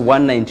almost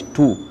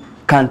 192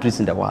 countries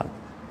in the world.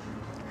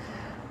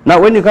 Now,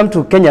 when you come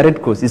to Kenya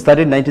Red Cross, it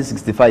started in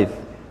 1965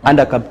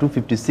 under Cap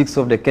 256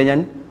 of the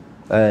Kenyan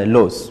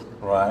laws.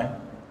 Right.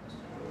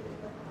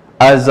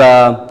 As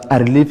a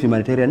relief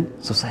humanitarian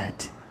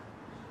society.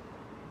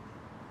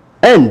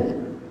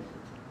 And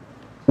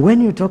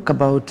when you talk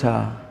about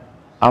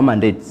our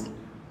mandates,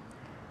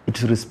 it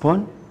to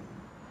respond,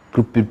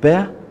 to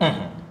prepare,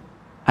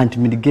 and to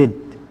mitigate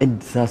any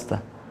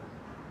disaster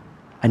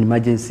and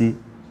emergency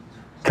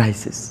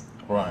crisis.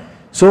 Right.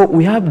 So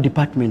we have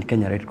department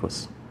Kenya Red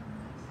Cross.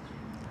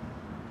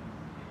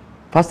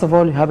 First of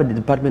all, you have a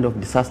Department of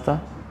Disaster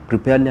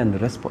Preparedness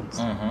and Response,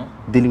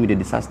 dealing with the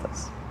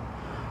disasters.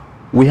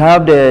 We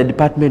have the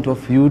Department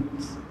of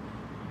Youth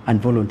and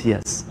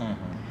Volunteers.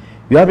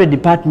 You have the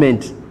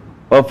Department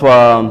of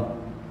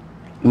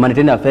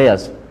humanitarian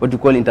affairs, what we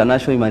call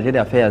international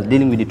humanitarian affairs,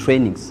 dealing with the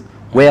trainings,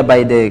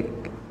 whereby the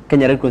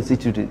Kenya Red Cross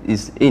Institute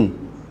is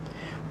in.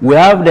 We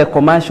have the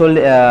commercial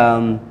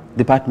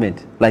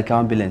department, like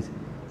ambulance,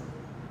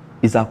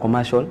 is a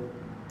commercial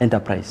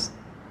enterprise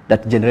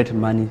that generates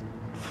money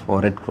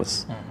for Red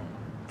Cross,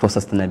 for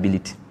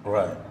sustainability.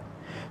 Right.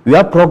 We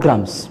have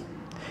programs.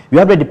 We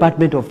have the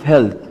Department of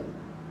Health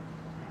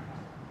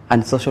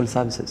and Social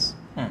Services.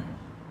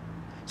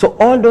 So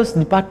all those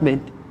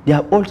departments, they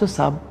have also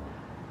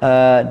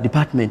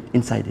sub-department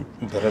inside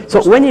it.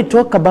 So when you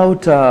talk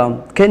about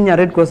Kenya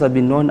Red Cross has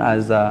been known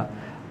as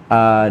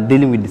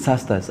dealing with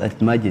disasters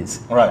and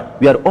emergency. Right.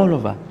 We are all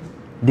over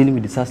dealing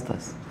with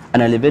disasters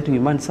and alleviating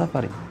human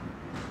suffering.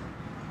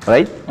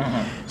 Right?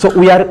 So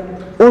we are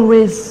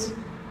always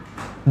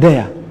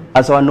there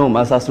as our norm,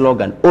 as our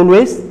slogan,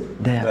 always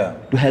there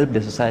to help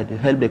the society, to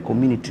help the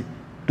community,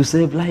 to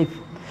save life.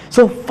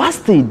 So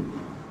first aid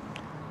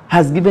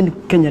has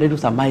given Kenya Red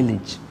Cross a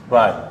mileage.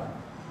 Right.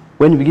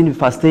 When we begin with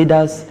first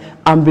aiders,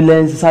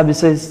 ambulance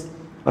services,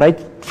 right,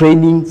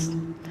 trainings,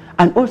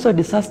 and also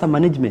disaster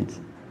management.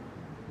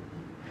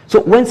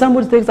 So when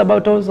somebody thinks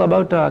about also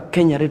about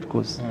Kenya Red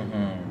Cross,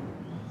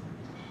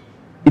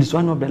 it's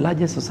one of the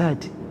largest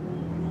society,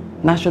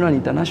 national and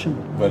international.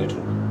 Very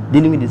true.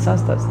 Dealing with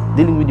disasters,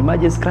 dealing with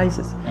emergency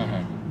crisis.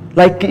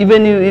 Like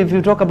even if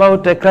you talk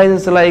about a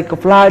crisis like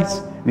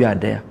floods, we are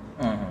there.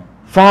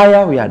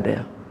 Fire, we are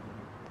there.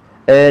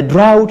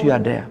 Drought, we are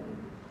there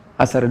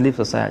as a relief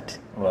society.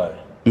 Right.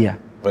 Yeah.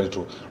 Very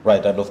true.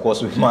 Right, and of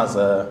course we must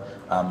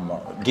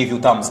give you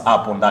thumbs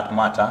up on that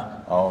matter,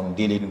 on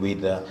dealing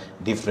with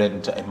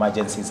different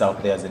emergencies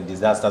out there and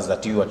disasters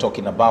that you are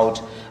talking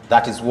about.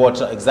 That is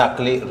what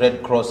exactly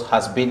Red Cross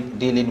has been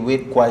dealing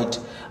with quite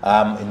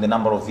in the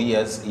number of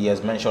years. He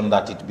has mentioned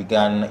that it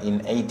began in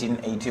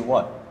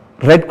 1881.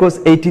 Red Cross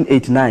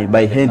 1889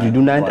 by Henry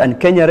Dunant, right. and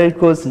Kenya Red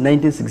Cross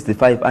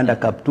 1965 under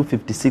Cap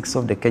 256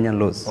 of the Kenyan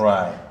laws.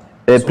 Right.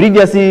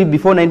 Previously,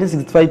 before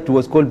 1965, it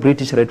was called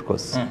British Red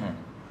Cross.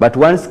 But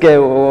once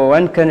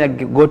Kenya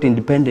got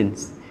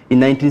independence in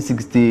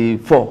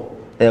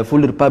 1964, full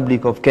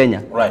Republic of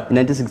Kenya, right. in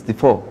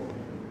 1964,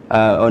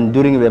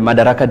 during the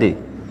Madaraka Day.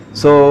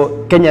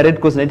 So Kenya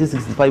Red Cross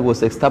 1965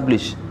 was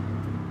established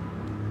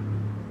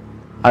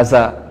as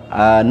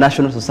a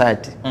national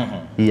society.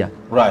 Yeah.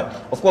 Right.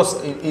 Of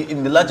course,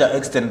 in the larger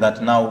extent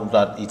that now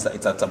that it's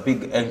a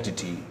big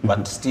entity,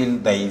 but still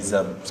there is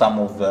some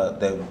of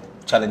the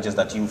challenges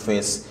that you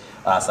face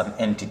as an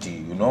entity,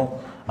 you know.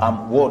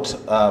 What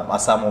are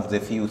some of the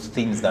few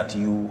things that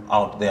you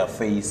out there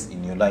face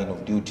in your line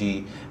of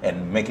duty,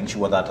 and making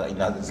sure that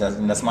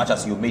in as much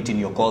as you're meeting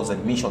your goals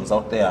and missions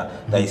out there,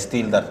 there is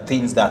still that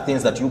things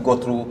that you go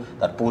through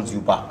that pulls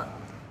you back?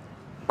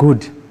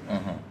 Good.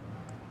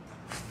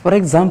 For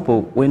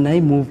example, when I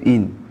move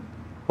in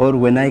or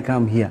when I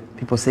come here,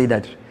 people say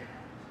that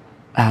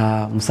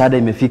msaada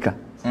imefika.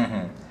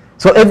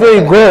 So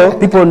everywhere you go,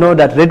 people know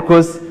that Red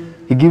Cross,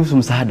 he gives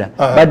msaada.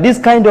 But this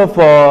kind of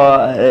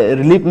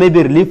relief,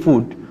 maybe relief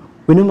food,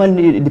 we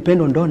normally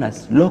depend on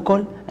donors,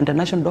 local,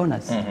 international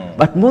donors.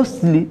 But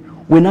mostly,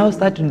 we now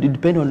start to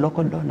depend on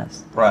local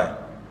donors. Right.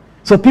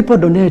 So people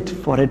donate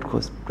for Red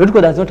Cross. Red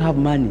Cross does not have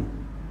money.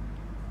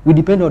 We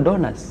depend on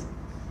donors.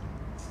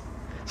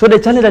 So the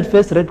challenge that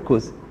faces Red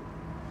Cross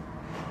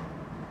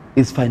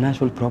is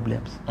financial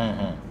problems,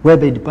 where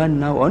they depend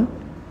now on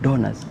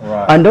donors.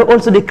 Right. And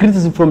also the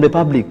criticism from the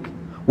public.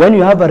 When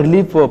you have a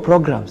relief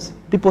programs,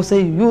 people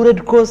say, you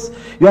Red Cross,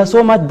 you are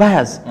so much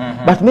biased,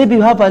 but maybe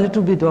you have a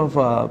little bit of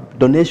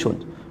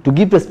donation to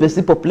give a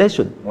specific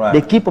population, right.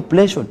 the key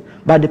population,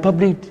 but the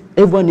public,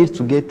 everyone needs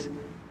to get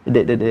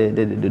the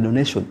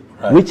donation,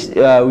 right. which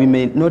we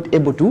may not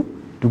able to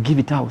give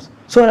it out.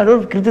 So a lot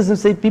of criticism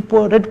say,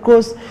 people, Red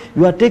Cross,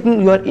 you are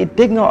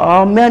taking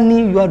our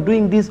money, you are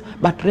doing this,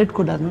 but Red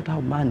Cross does not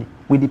have money.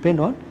 We depend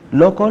on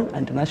local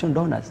and international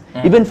donors.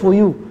 Even for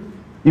you,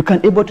 you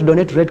can able to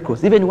donate Red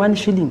Cross. Even 1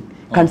 shilling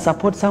can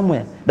support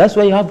somewhere. That's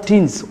why you have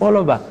teens all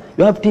over.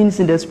 You have teens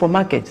in the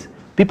supermarkets.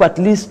 People at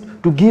least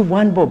to give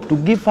 1 bob, to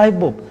give 5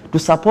 bob, to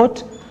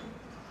support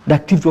the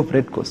activity of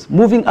Red Cross.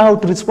 Moving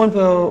out to respond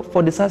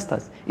for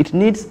disasters, it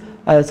needs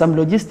some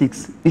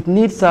logistics. It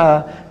needs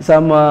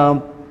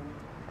something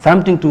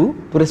to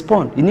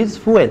respond. It needs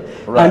fuel.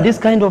 Right. And this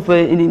kind of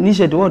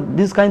initiative,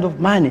 this kind of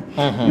money,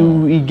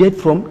 you get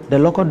from the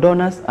local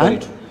donors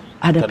and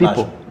other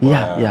people.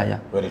 Yeah.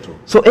 Very true.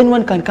 So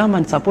anyone can come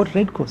and support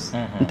Red Cross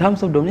in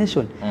terms of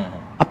donation.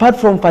 Apart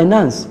from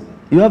finance,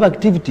 you have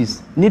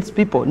activities, needs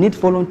people, needs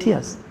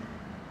volunteers.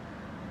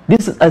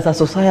 This as a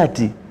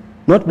society,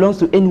 not belongs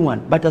to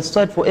anyone, but a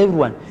society for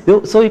everyone.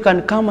 So you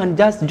can come and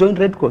just join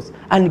Red Cross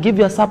and give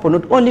your support,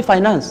 not only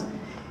finance,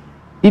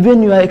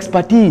 even your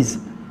expertise,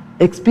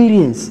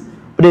 experience,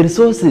 the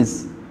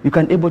resources you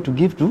can able to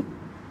give to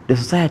the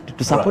society,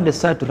 to support the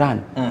society to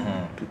run.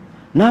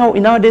 Now,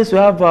 nowadays we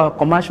have a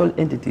commercial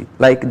entity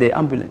like the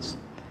ambulance.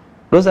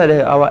 Those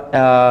are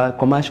our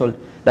commercial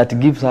that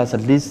gives us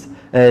at least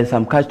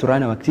some cash to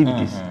run our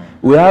activities.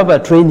 We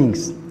have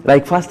trainings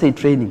like first aid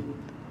training.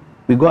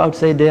 We go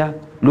outside there,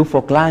 look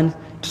for clients,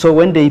 So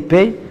when they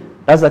pay,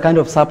 that's the kind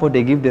of support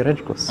they give the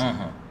Red Cross,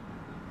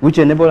 which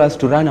enable us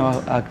to run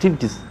our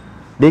activities,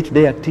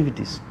 day-to-day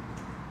activities.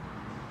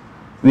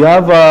 We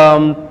have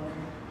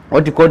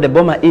what you call the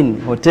Boma Inn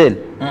Hotel.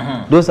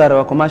 Those are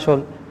our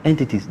commercial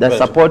entities that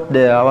support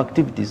our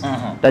activities,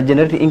 that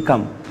generate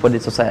income for the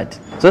society.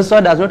 So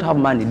society does not have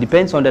money, it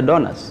depends on the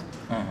donors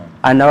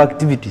and our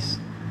activities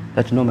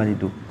that we normally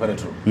do. Very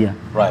true. Yeah.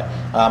 Right.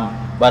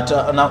 But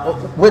now,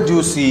 where do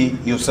you see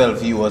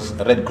yourself, you as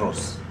Red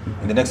Cross,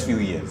 in the next few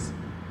years?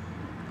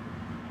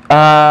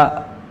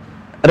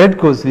 Red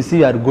Cross, we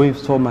see, are going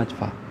so much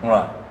far.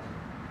 Right.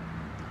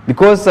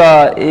 Because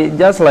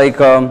just like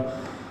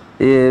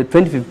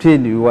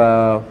 2015, we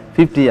were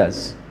 50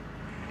 years.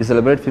 We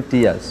celebrate 50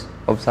 years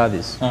of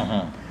service.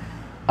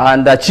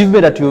 And the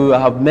achievement that you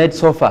have made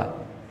so far.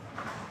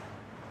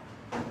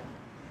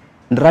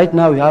 And right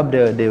now, we have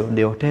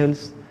the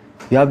hotels,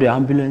 we have the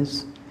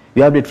ambulance,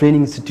 we have the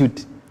training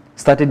institute,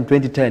 started in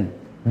 2010,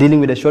 dealing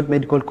with the short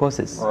medical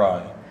courses.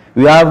 Right.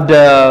 We have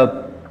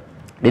the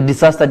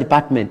disaster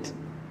department.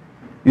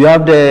 We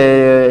have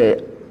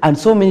and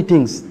so many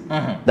things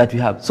that we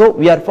have. So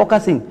we are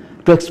focusing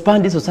to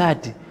expand the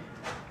society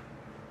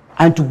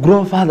and to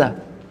grow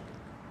further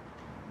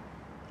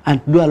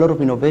and do a lot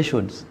of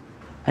innovations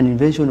and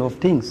invention of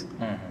things.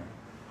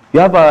 We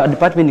have a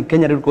department in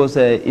Kenya Red Cross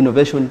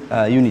Innovation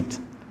Unit.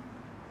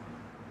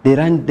 They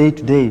run day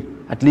to day,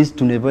 at least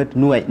to innovate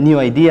new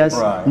ideas,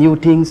 new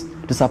things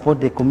to support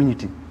the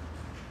community.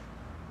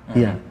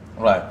 Yeah.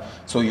 Right.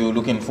 So you're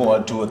looking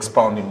forward to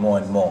expounding more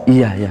and more.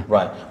 Yeah, yeah.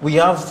 Right. We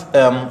have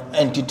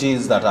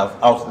entities that are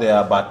out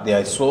there, but they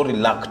are so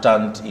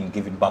reluctant in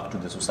giving back to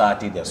the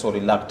society. They are so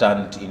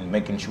reluctant in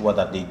making sure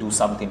that they do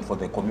something for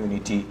the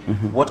community.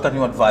 What can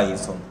you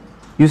advise on?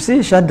 You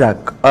see,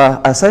 Shadrach,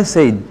 as I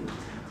said,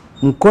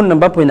 mkono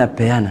ambapo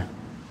inapeana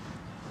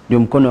ndio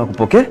mkono wa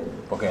kupokea.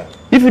 Okay.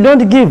 If you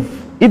don't give,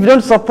 if you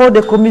don't support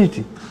the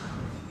community,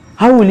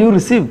 how will you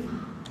receive?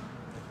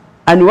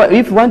 And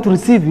if you want to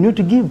receive, you need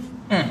to give.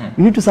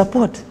 You need to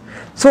support.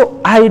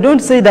 So I don't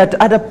say that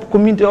other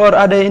community or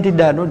other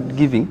entities are not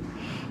giving,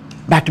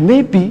 but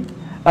maybe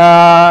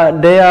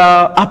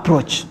their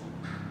approach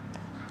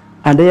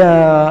and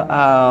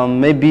their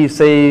maybe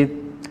say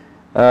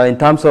in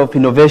terms of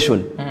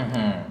innovation,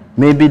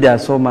 maybe they are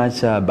so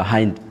much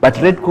behind. But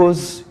Red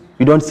Cross,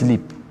 we don't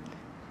sleep.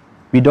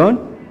 We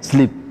don't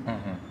sleep.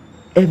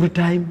 Every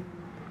time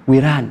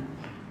we run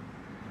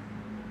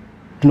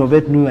to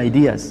innovate new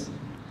ideas.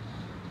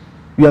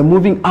 We are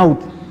moving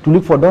out to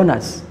look for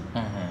donors.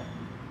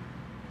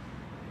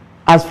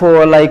 As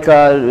for like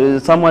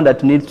someone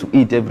that needs to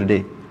eat every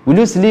day, will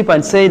you sleep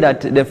and say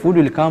that the food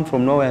will come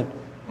from nowhere?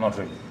 Not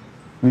really.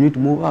 We need to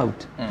move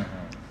out.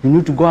 We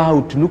need to go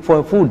out to look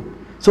for food.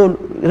 So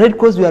Red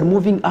Cross, we are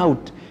moving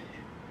out.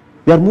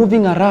 We are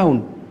moving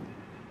around.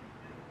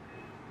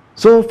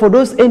 So for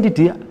those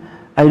entities,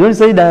 I don't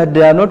say that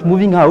they are not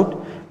moving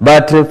out,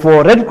 but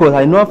for Red Cross,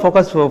 I know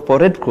focus for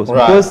Red Cross,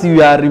 because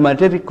you are a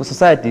humanitarian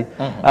society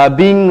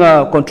being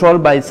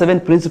controlled by 7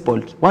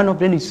 principles. One of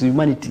them is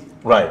humanity.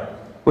 Right.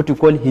 What you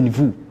call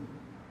HINVU,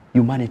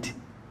 humanity,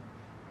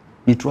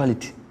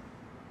 neutrality,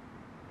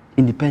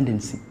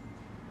 independence,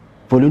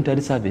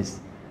 voluntary service,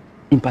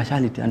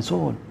 impartiality, and so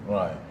on.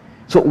 Right.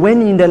 So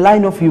when in the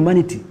line of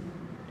humanity,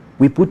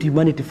 we put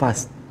humanity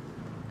first.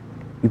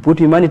 We put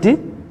humanity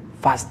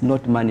first,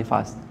 not money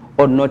first,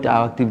 or not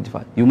our activity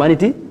first.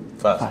 Humanity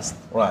first.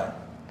 Right.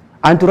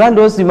 And to run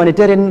those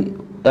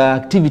humanitarian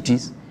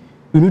activities,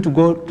 you need to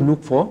go to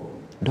look for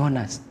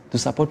donors to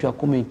support your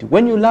community.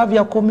 When you love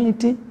your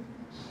community,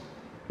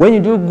 when you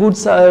do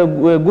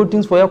good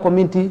things for your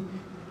community,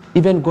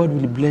 even God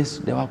will bless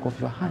the work of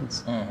your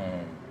hands.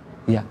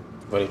 Yeah.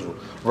 Very true.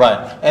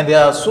 Right. And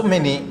there are so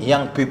many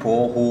young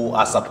people who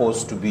are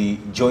supposed to be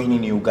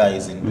joining you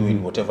guys in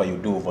doing whatever you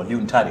do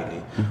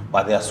voluntarily,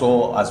 but they are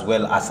so as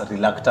well as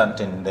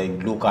reluctant, and they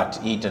look at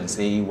it and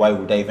say, why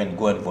would I even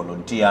go and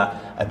volunteer?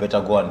 I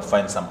better go and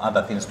find some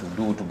other things to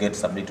do to get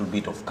some little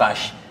bit of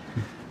cash.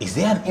 Is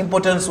there an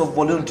importance of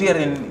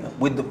volunteering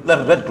with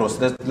the Red Cross?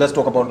 Let's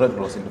talk about Red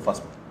Cross in the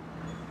first place.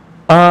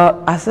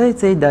 As I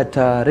say that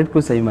Red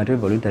Cross is a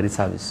humanitarian voluntary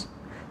service.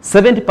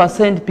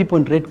 70% people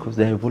in Red Cross,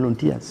 they are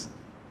volunteers.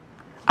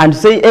 And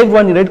say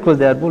everyone in Red Cross,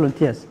 they are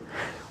volunteers.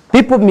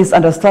 People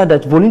misunderstand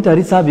that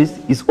voluntary service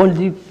is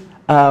only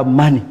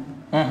money.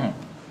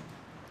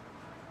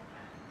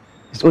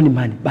 It's only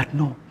money, but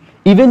no.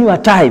 Even your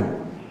time,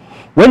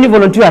 when you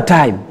volunteer your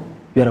time,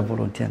 you are a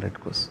volunteer in Red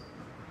Cross.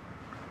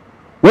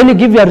 When you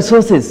give your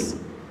resources,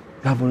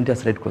 you are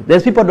volunteers in Red Cross.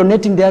 There's people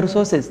donating their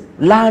resources,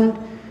 land,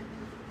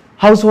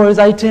 household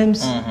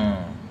items,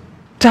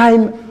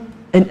 time,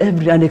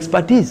 and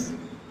expertise.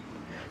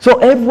 So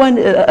everyone,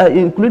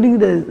 including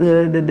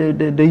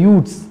the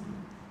youths,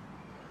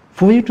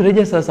 for you to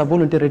register as a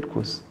volunteer Red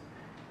Cross,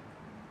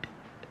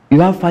 you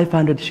have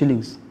 500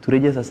 shillings to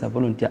register as a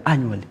volunteer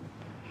annually.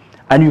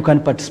 And you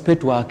can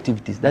participate to our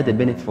activities. That's the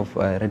benefit of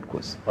Red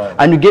Cross. Right.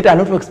 And you get a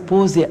lot of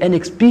exposure and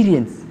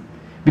experience,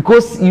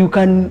 because you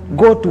can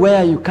go to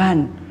where you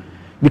can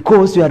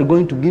because you are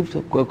going to give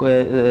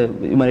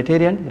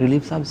humanitarian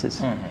relief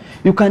services.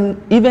 You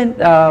can even,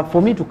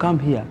 for me to come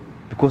here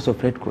because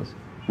of Red Cross.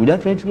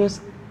 Without Red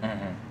Cross,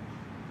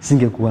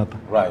 singekuwa hapa.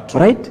 Right.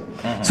 Right?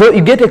 So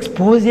you get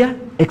exposure,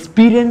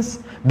 experience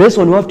based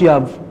on what you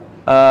have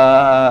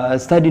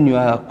studied in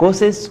your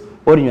courses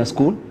or in your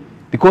school,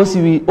 because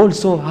we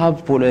also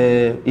have for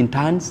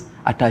interns,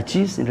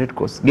 attaches in Red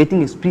Cross,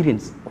 getting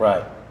experience.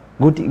 Right.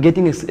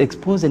 Getting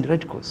exposed in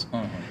Red Cross.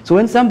 So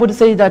when somebody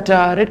says that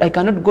I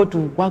cannot go to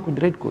work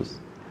with Red Cross,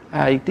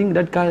 I think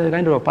that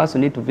kind of a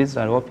person need to visit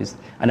our office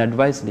and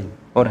advise them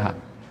or her.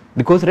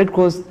 Because Red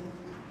Cross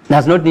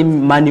does not need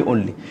money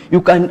only.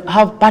 You can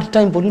have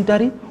part-time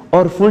voluntary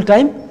or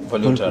full-time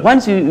voluntary.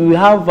 Once you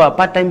have a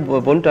part-time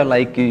voluntary,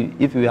 like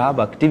if you have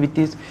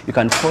activities, you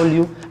can call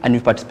you and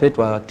you participate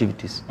to our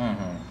activities.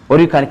 Or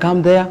you can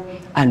come there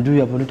and do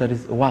your voluntary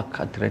work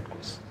at Red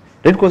Cross.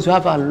 Red Cross, you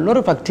have a lot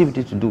of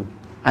activity to do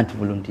and to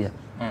volunteer.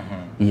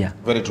 Yeah.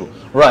 Very true.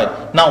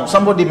 Right. Now,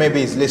 somebody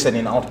maybe is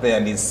listening out there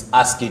and is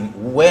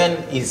asking, when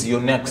is your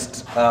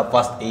next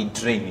first aid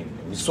training?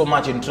 He's so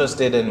much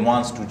interested and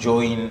wants to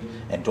join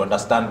and to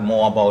understand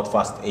more about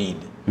first aid.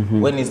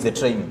 When is the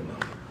training?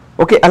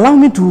 Okay, allow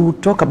me to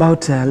talk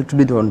about a little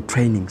bit on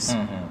trainings.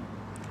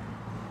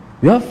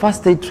 We have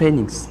first aid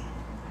trainings.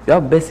 We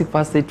have basic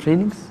first aid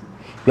trainings.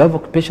 We have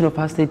occupational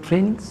first aid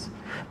trainings.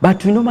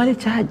 But we normally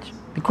charge,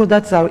 because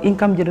that's our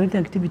income generating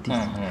activities.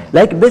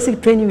 Like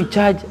basic training, we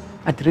charge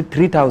at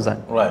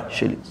 3,000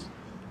 shillings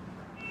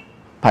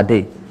per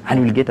day,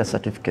 and we'll get a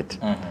certificate.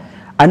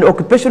 And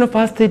occupational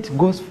first aid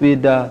goes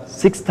with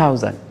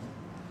 6,000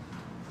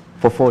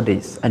 for 4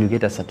 days, and you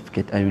get a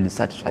certificate, and you'll be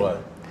satisfied.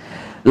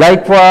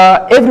 Like for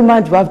every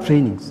month, we have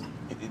trainings.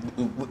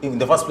 In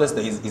the first place,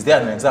 is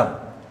there an exam?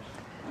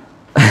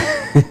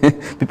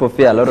 People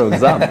fear a lot of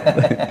exam.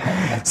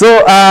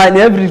 So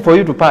for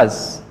you to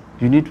pass,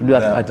 you need to do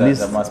at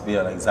least there must be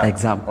an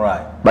exam.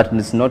 Right. But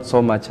it's not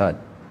so much hard.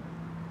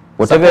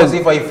 Suppose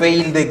if I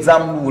fail the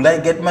exam, will I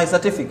get my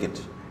certificate?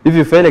 If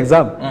you fail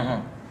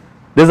exam,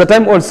 there's a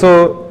time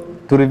also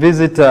to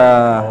revisit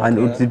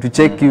and to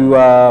check you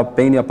are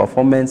paying your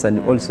performance, and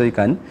also you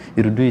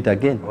do it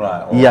again.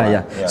 Right.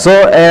 Yeah.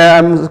 So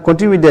I'm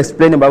continuing to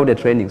explain about the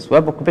trainings. We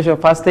have occupational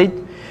first aid.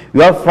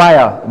 We have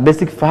fire,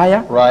 basic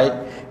fire. Right.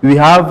 We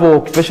have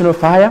occupational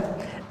fire,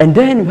 and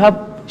then we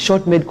have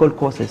short medical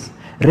courses.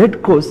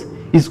 Red Cross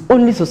is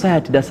only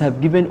society that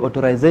have given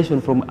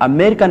authorization from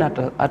American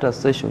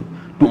Association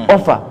to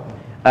offer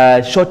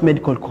short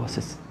medical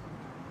courses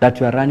that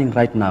we are running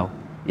right now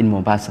in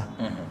Mombasa.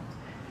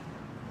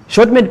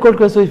 Short medical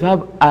courses, we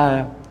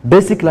have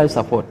basic life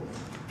support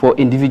for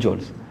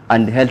individuals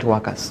and health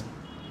workers,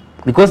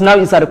 because now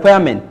it's a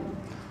requirement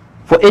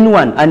for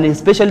anyone, and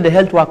especially the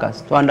health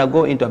workers, to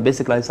undergo into a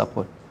basic life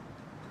support,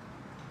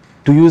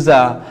 to use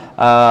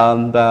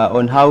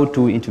on how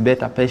to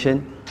intubate a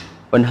patient,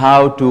 on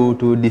how to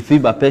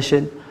defib a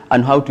patient,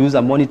 and how to use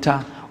a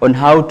monitor, on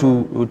how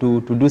to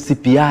do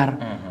CPR,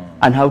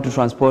 and how to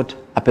transport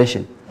a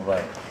patient.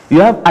 Right. You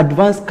have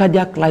advanced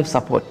cardiac life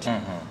support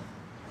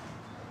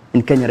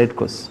in Kenya Red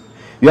Cross.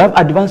 You have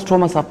advanced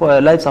trauma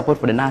support, life support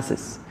for the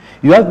nurses.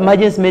 You have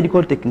emergency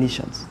medical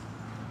technicians.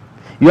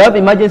 You have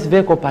emergency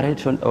vehicle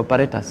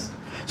operators.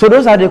 So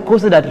those are the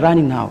courses that are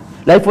running now.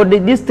 Like for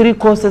these 3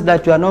 courses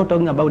that you are now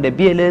talking about, the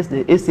BLS,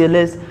 the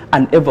ACLS,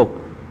 and EVOC.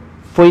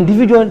 For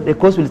individual, the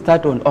course will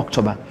start on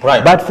October.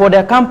 Right. But for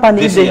their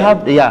company, they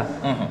have,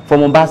 for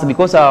Mombasa,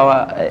 because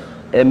our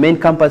main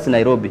campus in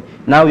Nairobi,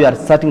 now we are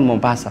starting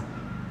Mombasa,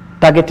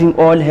 targeting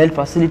all health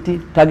facility,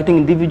 targeting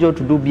individual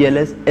to do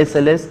BLS,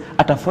 SLS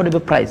at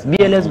affordable price.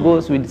 BLS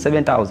goes with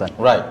 7,000.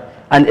 Right.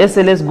 And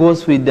SLS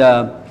goes with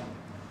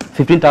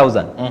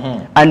 15,000.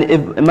 And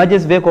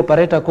emergency vehicle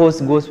operator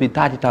course goes with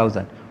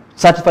 30,000.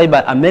 Certified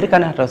by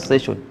American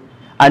Association.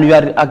 And we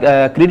are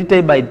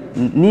accredited by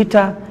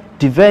NITA,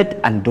 TVET,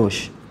 and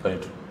DOSH.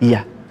 Right.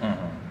 Yeah.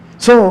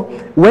 So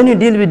when you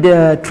deal with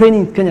the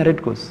training Kenya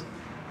Red Cross,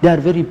 they are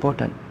very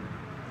important.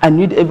 I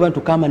need everyone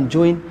to come and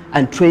join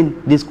and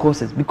train these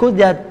courses, because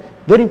they are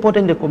very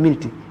important in the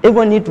community.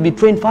 Everyone needs to be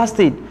trained first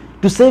aid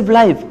to save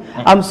life.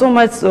 I'm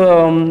sometimes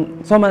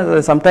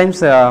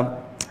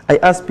I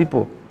ask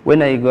people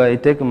when I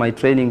take my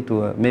training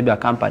to maybe a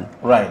company.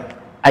 Right.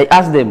 I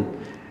ask them,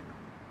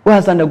 who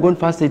has undergone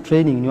first aid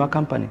training in your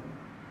company?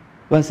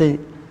 One say,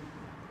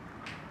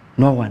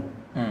 no one.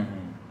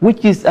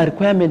 Which is a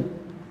requirement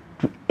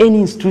to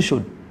any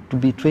institution to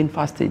be trained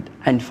first aid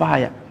and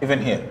fire. Even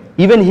here?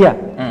 Even here.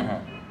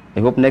 I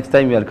hope next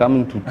time we are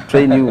coming to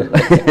train you.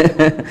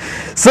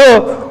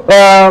 So,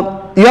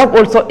 you have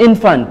also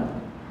infant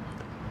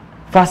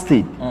first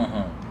aid.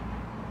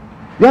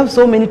 We have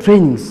so many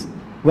trainings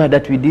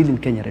that we deal in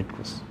Kenya Red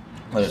Cross.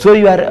 So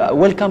you are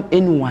welcome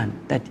anyone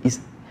that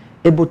is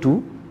able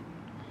to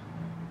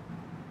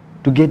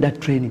get that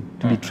training,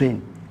 to be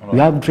trained. We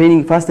have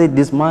training first aid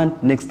this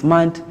month, next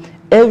month.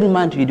 Every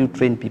month we do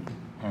train people.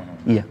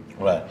 Yeah.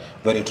 Right.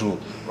 Very true.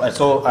 Right.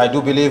 So I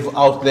do believe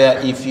out there,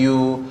 if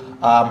you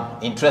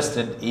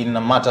interested in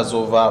matters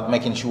of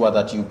making sure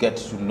that you get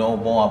to know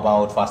more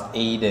about first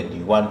aid and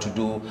you want to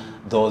do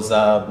those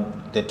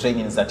the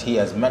trainings that he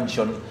has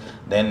mentioned,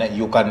 then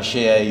you can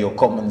share your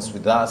comments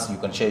with us, you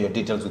can share your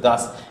details with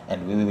us,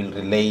 and we will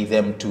relay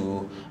them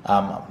to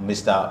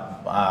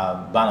Mr.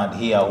 Benard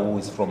here, who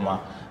is from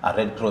a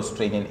Red Cross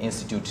Training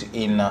Institute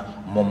in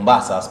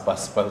Mombasa,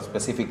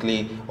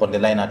 specifically on the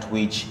line at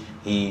which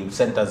he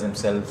centers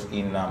himself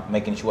in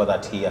making sure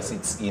that he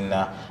assists in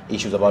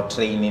issues about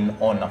training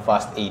on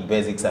first aid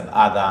basics and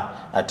other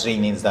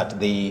trainings that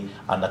they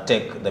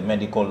undertake, the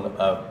medical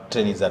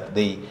trainings that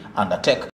they undertake.